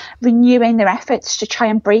investors renewing their efforts to try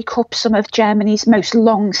and break up some of Germany's most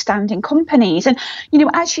long-standing companies. And,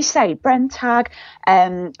 as you say, Brenntag,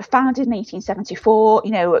 founded in 1874,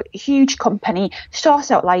 a huge company,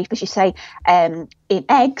 starts out life, as you say, in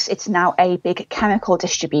eggs. It's now a big chemical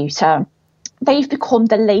distributor. They've become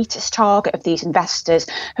the latest target of these investors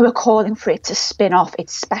who are calling for it to spin off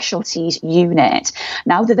its specialties unit.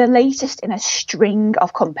 Now, they're the latest in a string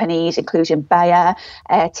of companies, including Bayer,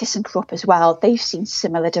 ThyssenKrupp as well. They've seen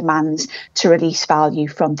similar demands to release value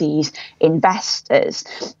from these investors.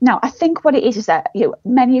 Now, I think what it is that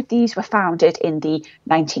many of these were founded in the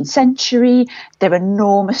 19th century. They're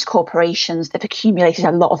enormous corporations. They've accumulated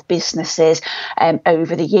a lot of businesses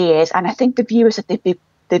over the years. And I think the view is that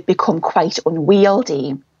they've become quite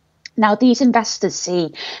unwieldy. Now, these investors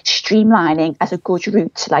see streamlining as a good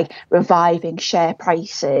route to reviving share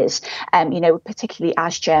prices, particularly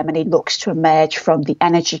as Germany looks to emerge from the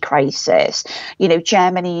energy crisis.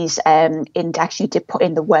 Germany's index did put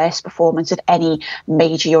in the worst performance of any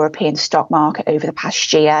major European stock market over the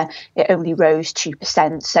past year. It only rose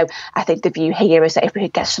 2%. So I think the view here is that if we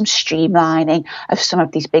could get some streamlining of some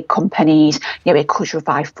of these big companies, it could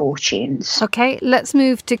revive fortunes. Okay, let's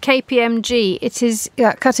move to KPMG. It is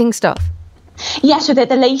cutting stuff. Yeah, so they're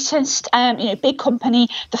the latest, big company,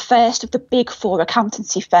 the first of the big four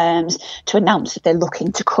accountancy firms to announce that they're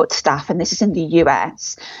looking to cut staff, and this is in the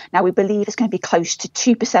US. Now, we believe it's going to be close to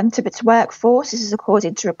 2% of its workforce. This is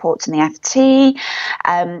according to reports in the FT,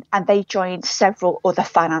 and they joined several other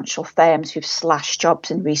financial firms who've slashed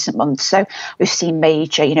jobs in recent months. So we've seen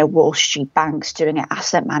major, Wall Street banks doing it,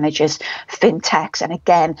 asset managers, fintechs, and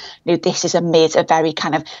again, this is amid a very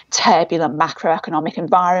kind of turbulent macroeconomic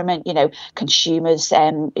environment. Consumers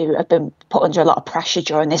who have been put under a lot of pressure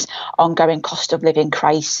during this ongoing cost of living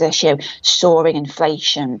crisis, soaring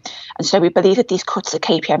inflation. And so we believe that these cuts at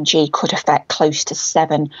KPMG could affect close to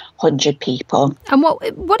 700 people. And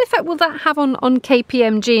what effect will that have on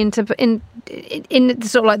KPMG in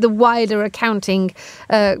sort of like the wider accounting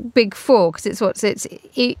big four? Because it's Ernst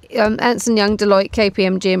 & Young, Deloitte,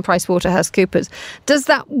 KPMG and PricewaterhouseCoopers.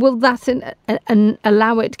 Will that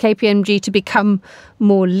allow KPMG to become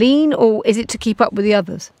more lean, or is it to keep up with the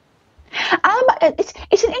others?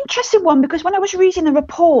 It's an interesting one, because when I was reading the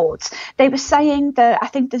reports, they were saying that I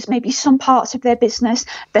think there's maybe some parts of their business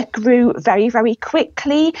that grew very, very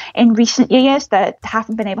quickly in recent years that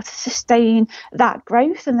haven't been able to sustain that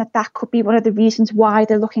growth, and that could be one of the reasons why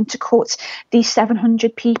they're looking to cut these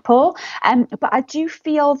 700 people. But I do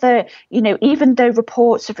feel that, even though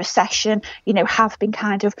reports of recession, have been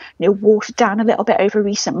kind of, watered down a little bit over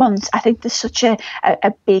recent months, I think there's such a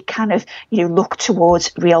big kind of, look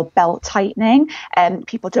towards real belt tightening.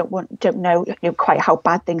 People don't know quite how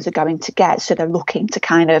bad things are going to get, so they're looking to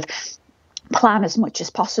kind of plan as much as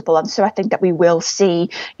possible. And so I think that we will see,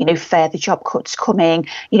 further job cuts coming,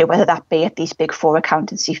 whether that be at these big four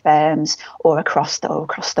accountancy firms or across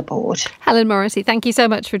the board. Helen Morrissey, thank you so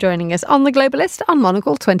much for joining us on The Globalist on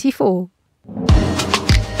Monocle 24.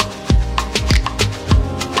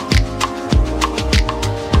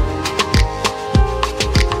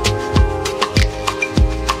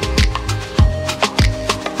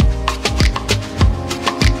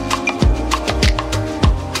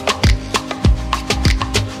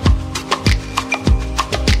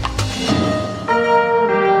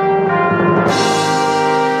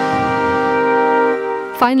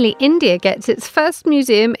 Finally, India gets its first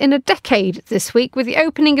museum in a decade this week with the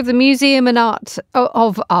opening of the Museum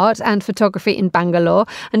of Art and Photography in Bangalore.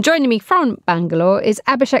 And joining me from Bangalore is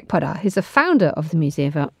Abhishek Poddar, who's the founder of the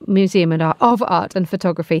Museum of Art and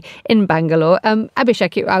Photography in Bangalore.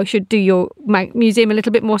 Abhishek, I should do your museum a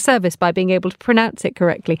little bit more service by being able to pronounce it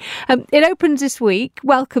correctly. It opens this week.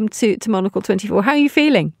 Welcome to Monocle 24. How are you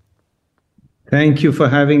feeling? Thank you for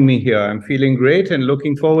having me here. I'm feeling great and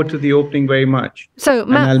looking forward to the opening very much. So,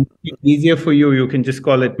 and I'll make it easier for you. You can just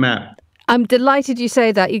call it MAP. I'm delighted you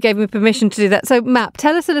say that. You gave me permission to do that. So, MAP,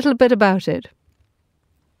 tell us a little bit about it.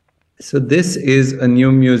 So this is a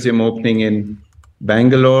new museum opening in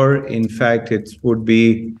Bangalore. In fact, it would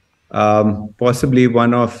be possibly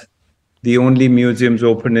one of the only museums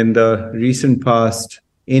open in the recent past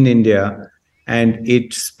in India. And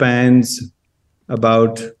it spans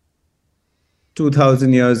about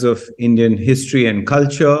 2,000 years of Indian history and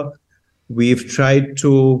culture. We've tried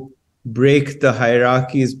to break the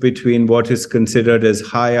hierarchies between what is considered as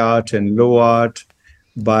high art and low art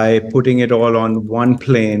by putting it all on one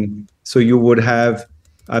plane. So you would have,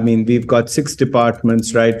 we've got 6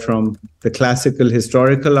 departments, right, from the classical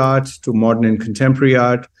historical art to modern and contemporary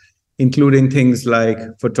art, including things like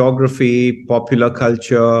photography, popular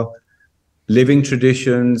culture, living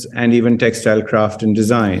traditions, and even textile craft and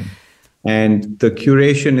design. And the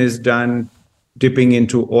curation is done dipping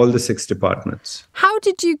into all the 6 departments. How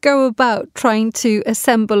did you go about trying to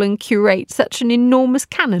assemble and curate such an enormous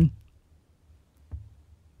canon?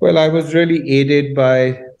 Well, I was really aided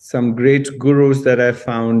by some great gurus that I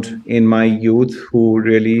found in my youth who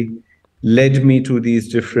really led me to these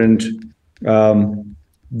different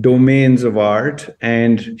domains of art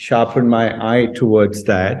and sharpened my eye towards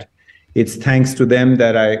that. It's thanks to them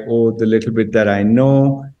that I owe the little bit that I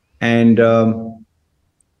know. And,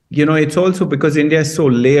 it's also because India is so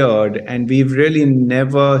layered and we've really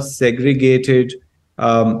never segregated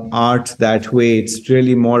art that way. It's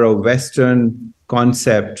really more a Western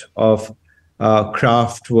concept of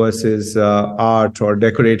craft versus art or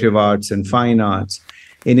decorative arts and fine arts.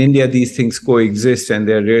 In India, these things coexist and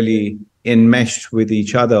they're really enmeshed with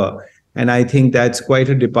each other. And I think that's quite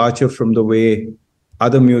a departure from the way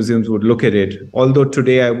other museums would look at it. Although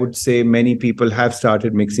today I would say many people have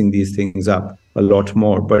started mixing these things up a lot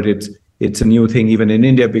more, but it's a new thing even in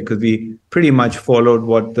India because we pretty much followed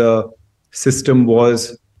what the system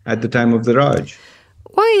was at the time of the Raj.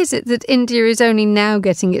 Why is it that India is only now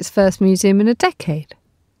getting its first museum in a decade?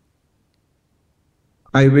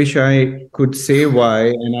 I wish I could say why,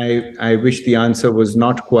 and I wish the answer was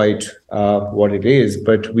not quite what it is,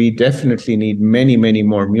 but we definitely need many, many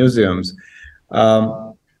more museums.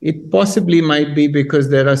 It possibly might be because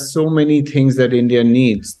there are so many things that India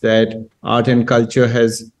needs that art and culture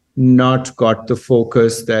has not got the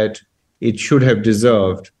focus that it should have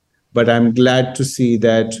deserved. But I'm glad to see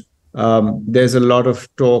that there's a lot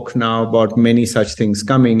of talk now about many such things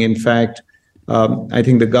coming. In fact, I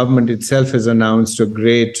think the government itself has announced a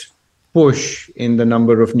great push in the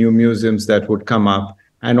number of new museums that would come up,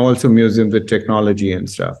 and also museums with technology and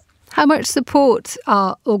stuff. How much support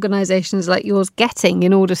are organisations like yours getting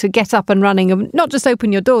in order to get up and running and not just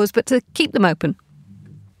open your doors, but to keep them open?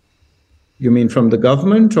 You mean from the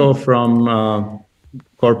government or from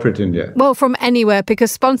corporate India? Well, from anywhere,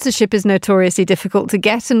 because sponsorship is notoriously difficult to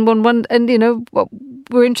get, and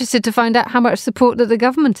we're interested to find out how much support that the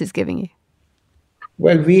government is giving you.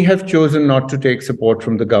 Well, we have chosen not to take support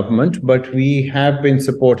from the government, but we have been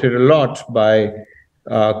supported a lot by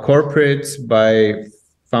corporates, by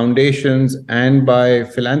foundations, and by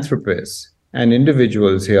philanthropists and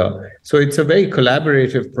individuals here. So it's a very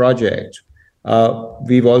collaborative project.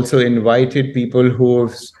 We've also invited people who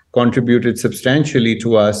have contributed substantially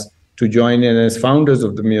to us to join in as founders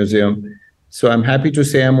of the museum. So I'm happy to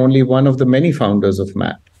say I'm only one of the many founders of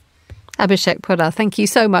MAP. Abhishek Pradhan, thank you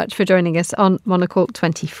so much for joining us on Monocle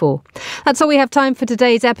 24. That's all we have time for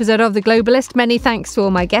today's episode of The Globalist. Many thanks to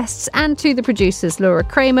all my guests and to the producers Laura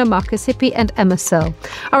Kramer, Marcus Hippie and Emma Searle.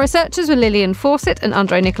 Our researchers were Lillian Fawcett and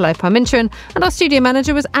Andrei Nikolai Parmintuan, and our studio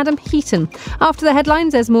manager was Adam Heaton. After the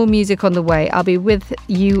headlines, there's more music on the way. I'll be with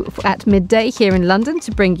you at midday here in London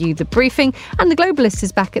to bring you the briefing, and The Globalist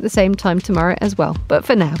is back at the same time tomorrow as well. But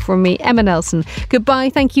for now, from me, Emma Nelson, goodbye.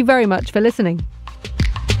 Thank you very much for listening.